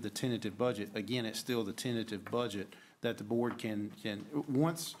approve the tentative budget. Again, it's still the tentative budget that the board can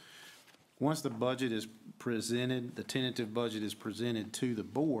once the budget is presented, the tentative budget is presented to the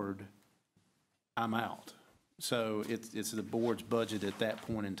board, I'm out. So it's the board's budget at that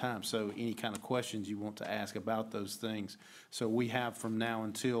point in time. So any kind of questions you want to ask about those things. So we have from now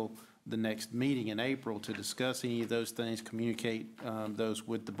until the next meeting in April to discuss any of those things, communicate those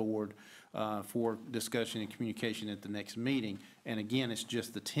with the board for discussion and communication at the next meeting. And again, it's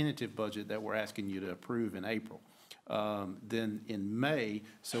just the tentative budget that we're asking you to approve in April. Then in May,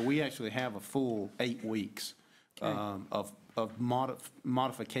 so we actually have a full 8 weeks of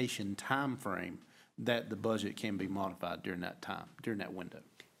modification time frame that the budget can be modified during that time, during that window.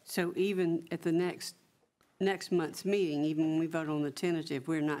 So even at the next next month's meeting, even when we vote on the tentative,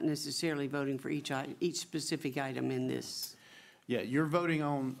 we're not necessarily voting for each specific item in this. Yeah, you're voting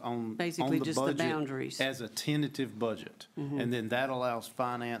on Basically the just the budget boundaries. as a tentative budget. And then that allows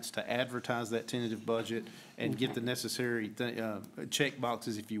finance to advertise that tentative budget and get the necessary check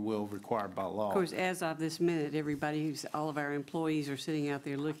boxes, if you will, required by law. Of course, as of this minute, all of our employees are sitting out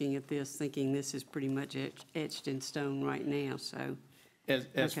there looking at this, thinking this is pretty much etched in stone right now, so. As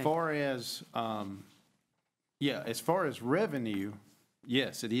Okay. far as, as far as revenue,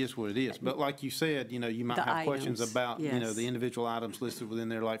 yes, it is what it is. But like you said, you might The have questions items, about, yes. the individual items listed within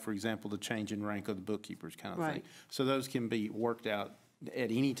there, like, for example, the change in rank of the bookkeepers kind of thing. Right. So those can be worked out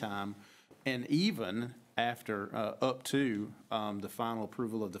at any time, and even after, up to the final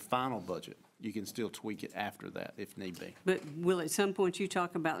approval of the final budget. You can still tweak it after that if need be. But will at some point you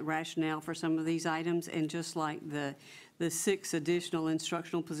talk about the rationale for some of these items? And just like the 6 additional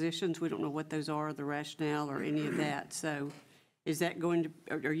instructional positions, we don't know what those are, the rationale or any of that. So is that going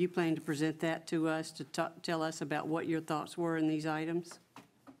to, are you planning to present that to us to tell us about what your thoughts were in these items?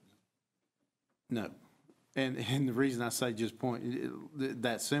 No. And the reason I say just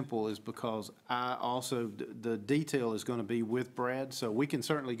that simple is because I also, the detail is going to be with Brad, so we can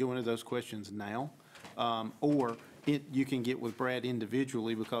certainly go into those questions now. Or you can get with Brad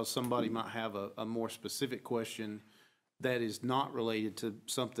individually because somebody might have a more specific question that is not related to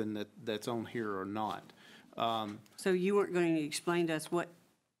something that's on here or not. So you weren't going to explain to us what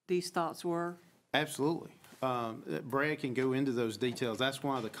these thoughts were? Absolutely. Brad can go into those details. That's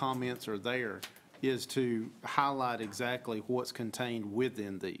why the comments are there, is to highlight exactly what's contained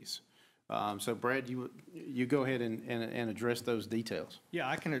within these. So Brad, you go ahead and address those details. Yeah,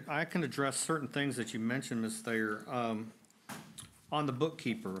 I can address certain things that you mentioned, Ms. Thayer. On the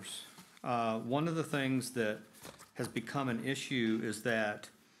bookkeepers, one of the things that has become an issue is that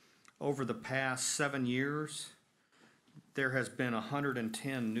over the past 7 years, there has been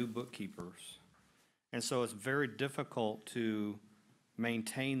 110 new bookkeepers. And so it's very difficult to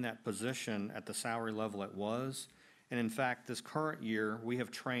maintain that position at the salary level it was. And in fact, this current year, we have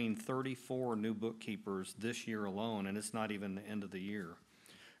trained 34 new bookkeepers this year alone, and it's not even the end of the year.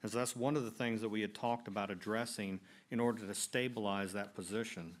 And so that's one of the things that we had talked about addressing in order to stabilize that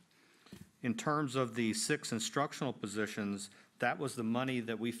position. In terms of the 6 instructional positions, that was the money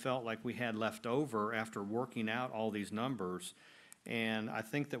that we felt like we had left over after working out all these numbers. And I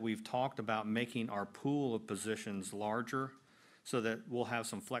think that we've talked about making our pool of positions larger so that we'll have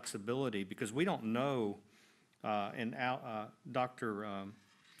some flexibility, because we don't know, and Dr.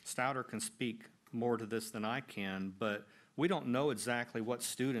 Stouter can speak more to this than I can, but we don't know exactly what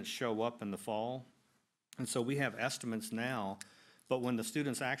students show up in the fall. And so we have estimates now, but when the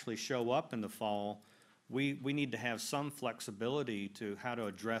students actually show up in the fall, we need to have some flexibility to how to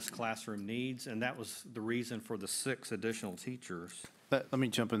address classroom needs, and that was the reason for the 6 additional teachers. Let me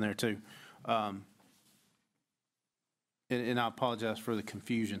jump in there too. And I apologize for the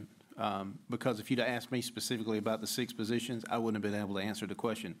confusion, because if you'd asked me specifically about the 6 positions, I wouldn't have been able to answer the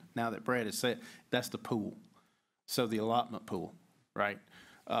question. Now that Brad has said, that's the pool. So the allotment pool, right?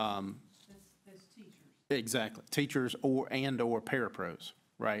 That's teachers. Exactly, teachers or parapros,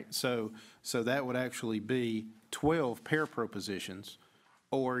 right? So that would actually be 12 parapro positions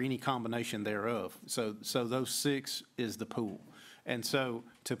or any combination thereof. So those 6 is the pool. And so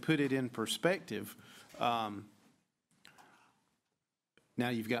to put it in perspective, now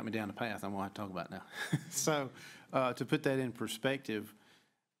you've got me down the path I'm going to talk about now. So to put that in perspective,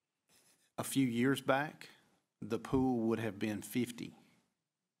 a few years back, the pool would have been 50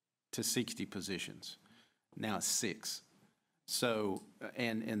 to 60 positions. Now it's 6. So,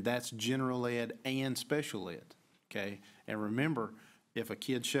 and that's general ed and special ed, okay? And remember, if a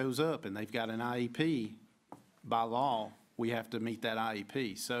kid shows up and they've got an IEP, by law, we have to meet that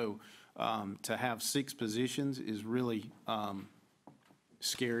IEP. So to have 6 positions is really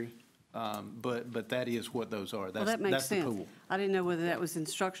scary, but that is what those are. Well, that makes that's the sense. pool. I didn't know whether that was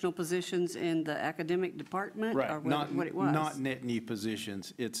instructional positions in the academic department or Right, what it was. not net new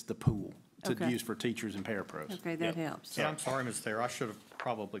positions, it's the pool to Okay. use for teachers and parapros. Okay, that helps. Yeah, I'm sorry, Ms. Thayer, I should have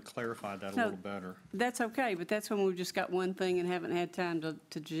probably clarified that a No. little better. That's okay, but that's when we've just got one thing and haven't had time to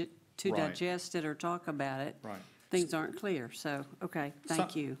Right. digest it or talk about it. Right. Things aren't clear, so, okay,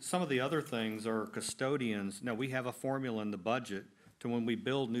 thank you. Some of the other things are custodians. Now, we have a formula in the budget to when we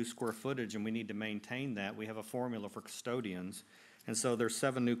build new square footage and we need to maintain that, we have a formula for custodians. And so there's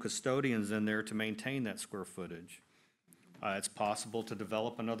 7 new custodians in there to maintain that square footage. It's possible to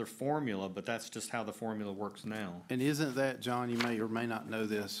develop another formula, but that's just how the formula works now. And isn't that, John, you may or may not know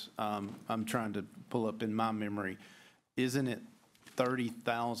this, I'm trying to pull up in my memory, isn't it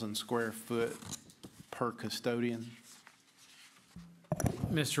 30,000 square foot per custodian.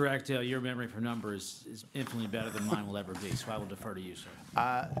 Mr. Ragdale, your memory for numbers is infinitely better than mine will ever be, so I will defer to you, sir.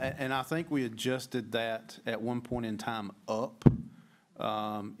 And I think we adjusted that at one point in time up.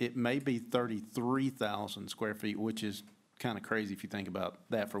 It may be 33,000 square feet, which is kind of crazy if you think about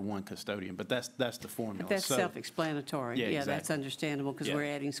that for one custodian, but that's the formula. That's So- self-explanatory. Yeah, Yeah, that's exactly. understandable because Yeah. we're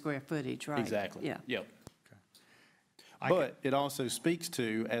adding square footage, right? Exactly. Yeah. Yep. But it also speaks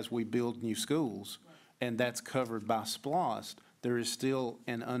to, as we build new schools, and that's covered by SPLOST, there is still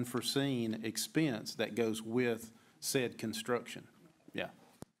an unforeseen expense that goes with said construction. Yeah.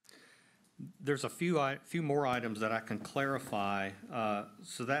 There's a few more items that I can clarify,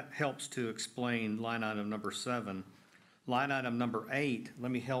 so that helps to explain line item number 7. Line item number 8,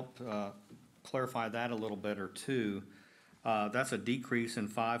 let me help clarify that a little better too. That's a decrease in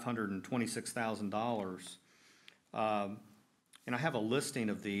 $526,000. And I have a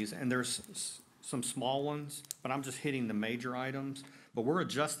listing of these, and there's some small ones, but I'm just hitting the major items. But we're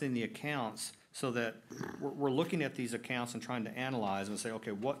adjusting the accounts so that we're looking at these accounts and trying to analyze and say,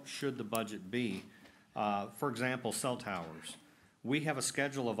 okay, what should the budget be? For example, cell towers. We have a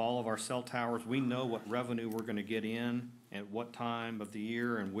schedule of all of our cell towers. We know what revenue we're gonna get in at what time of the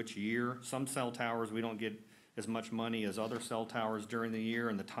year and which year. Some cell towers, we don't get as much money as other cell towers during the year,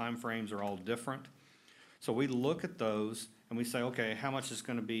 and the timeframes are all different. So we look at those and we say, okay, how much is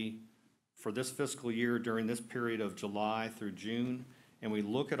gonna be for this fiscal year during this period of July through June? And we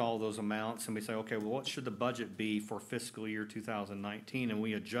look at all those amounts and we say, okay, well, what should the budget be for fiscal year 2019? And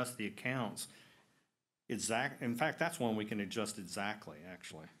we adjust the accounts. In fact, that's one we can adjust exactly,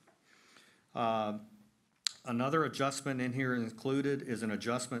 actually. Another adjustment in here included is an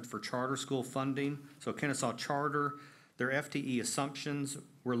adjustment for charter school funding. So Kennesaw Charter, their FTE assumptions,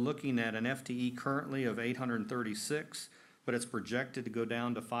 we're looking at an FTE currently of 836, but it's projected to go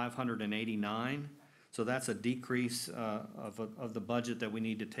down to 589. So that's a decrease of the budget that we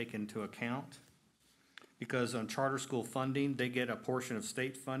need to take into account. Because on charter school funding, they get a portion of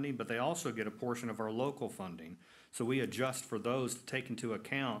state funding, but they also get a portion of our local funding. So we adjust for those to take into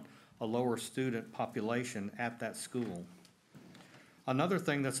account a lower student population at that school. Another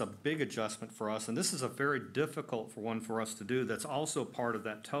thing that's a big adjustment for us, and this is a very difficult one for us to do, that's also part of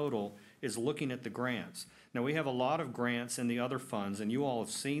that total, is looking at the grants. Now, we have a lot of grants in the other funds, and you all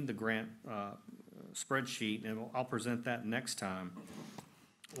have seen the grant spreadsheet, and I'll present that next time,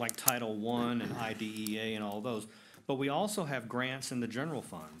 like Title I and IDEA and all those. But we also have grants in the general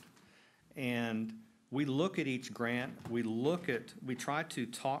fund. And we look at each grant, we try to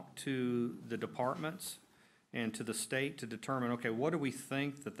talk to the departments and to the state to determine, okay, what do we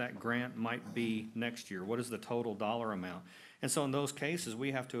think that grant might be next year? What is the total dollar amount? And so in those cases,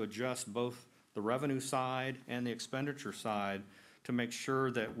 we have to adjust both the revenue side and the expenditure side to make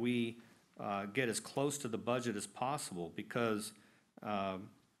sure that we get as close to the budget as possible, because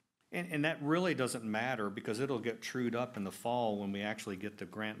and that really doesn't matter, because it'll get trued up in the fall when we actually get the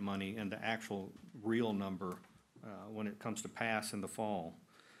grant money and the actual real number when it comes to pass in the fall.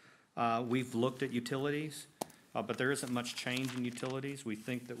 We've looked at utilities, but there isn't much change in utilities. We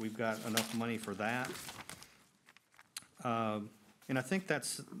think that we've got enough money for that. And I think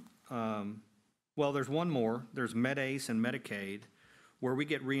that's, well, there's one more. There's Med-ACE and Medicaid, where we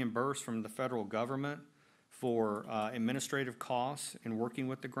get reimbursed from the federal government for administrative costs in working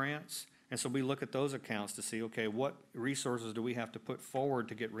with the grants. And so we look at those accounts to see, okay, what resources do we have to put forward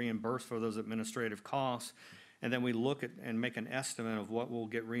to get reimbursed for those administrative costs? And then we look at and make an estimate of what we'll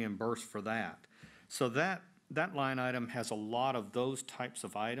get reimbursed for that. So that line item has a lot of those types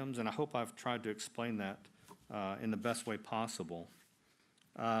of items, and I hope I've tried to explain that in the best way possible.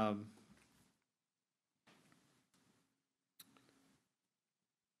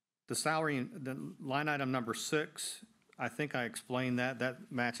 The salary, the line item number 6, I think I explained that.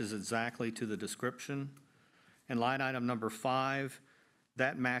 That matches exactly to the description. And line item number 5,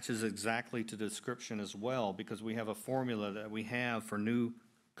 that matches exactly to the description as well, because we have a formula that we have for new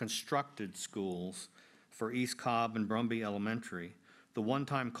constructed schools for East Cobb and Brumby Elementary. The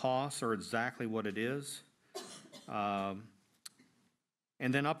one-time costs are exactly what it is. And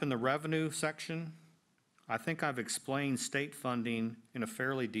then up in the revenue section, I think I've explained state funding in a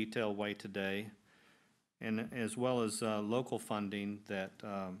fairly detailed way today, and as well as local funding that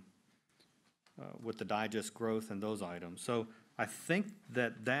with the digest growth and those items. So I think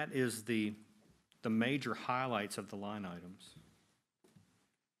that is the major highlights of the line items.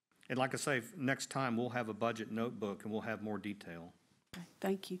 And like I say, next time we'll have a budget notebook and we'll have more detail. Okay,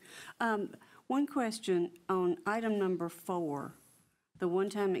 thank you. One question on item number 4, the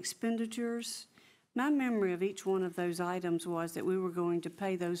one-time expenditures. My memory of each one of those items was that we were going to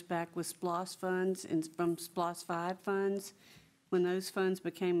pay those back with SPOS funds and from SPOS 5 funds when those funds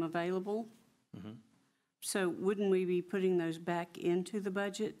became available. So wouldn't we be putting those back into the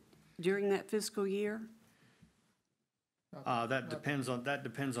budget during that fiscal year? That depends on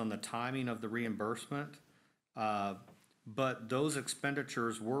the timing of the reimbursement. But those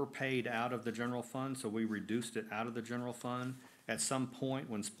expenditures were paid out of the general fund, so we reduced it out of the general fund. At some point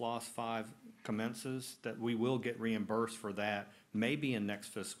when SPOS 5 commences, that we will get reimbursed for that, maybe in next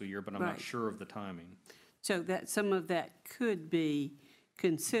fiscal year, but I'm not Right. sure of the timing. So that, some of that could be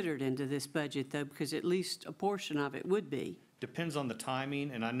considered into this budget, though, because at least a portion of it would be. Depends on the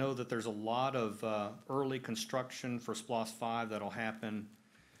timing, and I know that there's a lot of early construction for SPOS 5 that'll happen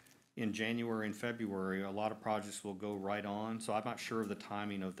in January and February. A lot of projects will go right on, so I'm not sure of the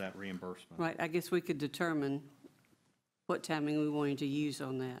timing of that reimbursement. Right, I guess we could determine what timing we wanted to use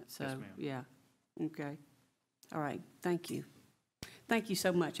on that, so, Yes, ma'am. yeah, okay. All right, thank you. Thank you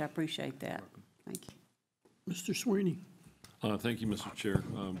so much, I appreciate that. Thank you. Mr. Sweeney? Thank you, Mr. Chair.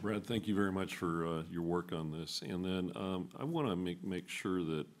 Brad, thank you very much for your work on this. And then I want to make sure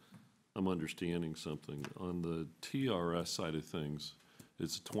that I'm understanding something. On the TRS side of things,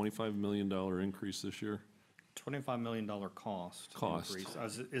 it's a $25 million increase this year? $25 million cost. Cost.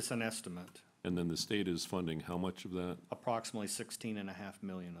 Increase. It's an estimate, And then the state is funding how much of that? approximately 16.5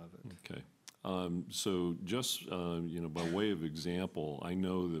 million of it. Okay. So just, by way of example, I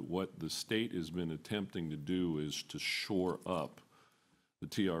know that what the state has been attempting to do is to shore up the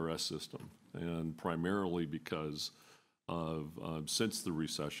TRS system. And primarily because of, since the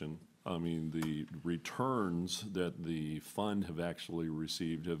recession, I mean, the returns that the fund have actually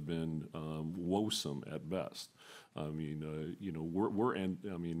received have been woeful at best. I mean,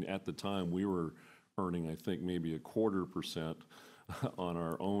 at the time, we were earning, I think, maybe 0.25% on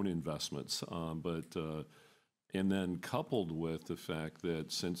our own investments. And then coupled with the fact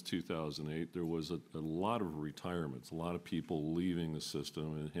that since 2008, there was a lot of retirements, a lot of people leaving the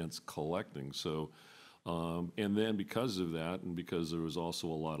system and hence collecting. So, and then because of that, and because there was also a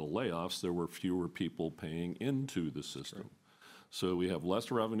lot of layoffs, there were fewer people paying into the system. So we have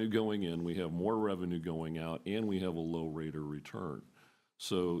less revenue going in, we have more revenue going out, and we have a low rate of return.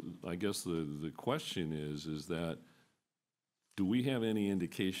 So I guess the question is that, do we have any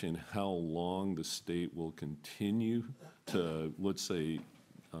indication how long the state will continue to, let's say,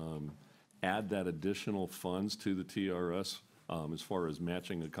 add that additional funds to the TRS as far as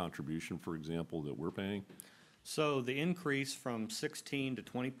matching a contribution, for example, that we're paying? So the increase from 16 to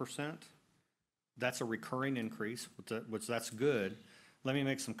 20%, that's a recurring increase, which that's good. Let me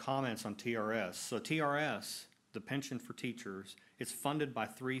make some comments on TRS. So TRS, the pension for teachers, it's funded by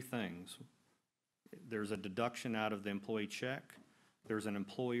three things. There's a deduction out of the employee check, there's an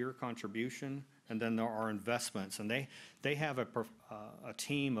employer contribution, and then there are investments. And they have a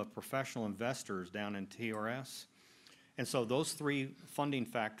team of professional investors down in TRS. And so those three funding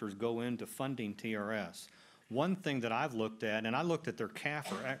factors go into funding TRS. One thing that I've looked at, and I looked at their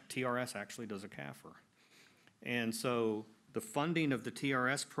CAFR, TRS actually does a CAFR. And so the funding of the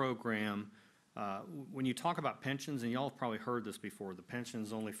TRS program, when you talk about pensions, and y'all have probably heard this before, the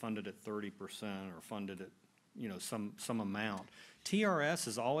pension's only funded at 30% or funded at, some amount. TRS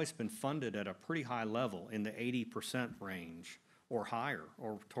has always been funded at a pretty high level in the 80% range or higher,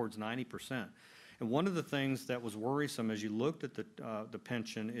 or towards 90%. And one of the things that was worrisome as you looked at the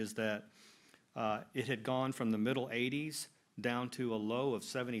pension is that it had gone from the middle 80s down to a low of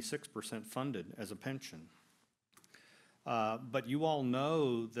 76% funded as a pension. But you all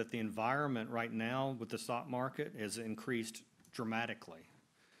know that the environment right now with the stock market has increased dramatically.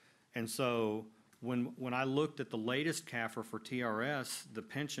 And so when I looked at the latest CAFR for TRS, the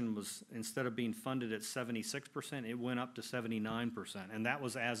pension was, instead of being funded at 76%, it went up to 79%. And that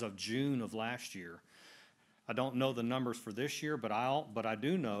was as of June of last year. I don't know the numbers for this year, but I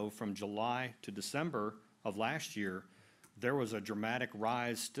do know from July to December of last year, there was a dramatic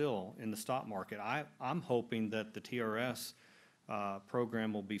rise still in the stock market. I'm hoping that the TRS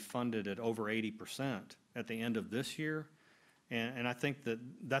program will be funded at over 80% at the end of this year. And I think that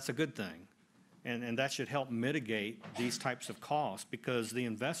that's a good thing. And that should help mitigate these types of costs, because the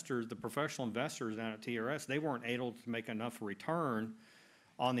investors, the professional investors down at TRS, they weren't able to make enough return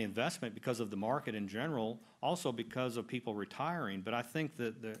on the investment because of the market in general, also because of people retiring. But I think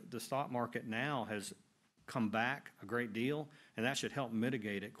that the stock market now has come back a great deal, and that should help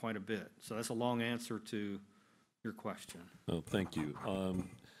mitigate it quite a bit. So that's a long answer to your question. Oh, thank you.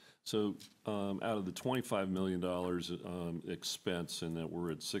 So out of the $25 million expense, and that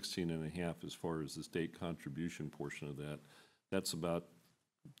we're at 16.5 as far as the state contribution portion of that, that's about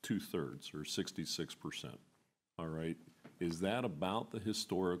 2/3 or 66%. All right. Is that about the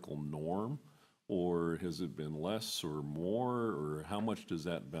historical norm, or has it been less or more, or how much does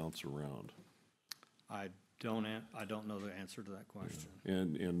that bounce around? I don't know the answer to that question.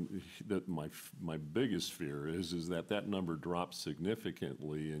 And that my biggest fear is that that number drops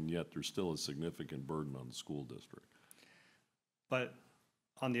significantly, and yet there's still a significant burden on the school district. But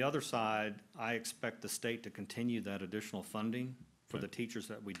on the other side, I expect the state to continue that additional funding for the teachers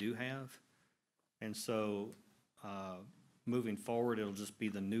that we do have. And so, moving forward, it'll just be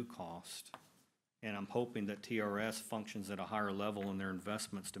the new cost. And I'm hoping that TRS functions at a higher level in their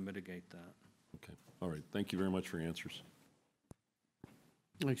investments to mitigate that. Okay, all right, thank you very much for your answers.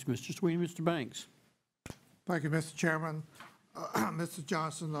 Thanks, Mr. Sweeney. Mr. Banks? Thank you, Mr. Chairman. Mr.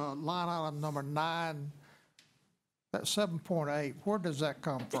 Johnson, line item number 9, that 7.8, where does that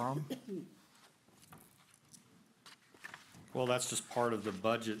come from? Well, that's just part of the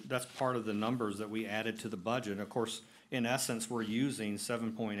budget, that's part of the numbers that we added to the budget. Of course, in essence, we're using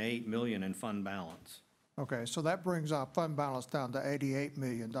 7.8 million in fund balance. Okay, so that brings our fund balance down to $88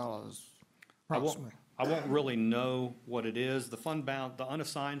 million approximately. I won't really know what it is. The fund balance, the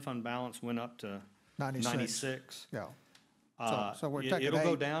unassigned fund balance went up to 96. Yeah. So we're taking It'll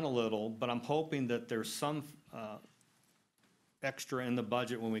go 8. down a little, but I'm hoping that there's some extra in the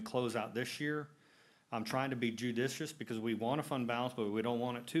budget when we close out this year. I'm trying to be judicious because we want a fund balance, but we don't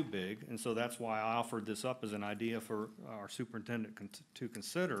want it too big. And so that's why I offered this up as an idea for our superintendent to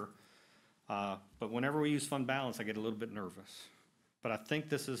consider. But whenever we use fund balance, I get a little bit nervous. But I think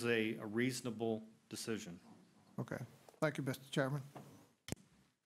this is a reasonable decision. Okay, thank you, Mr. Chairman.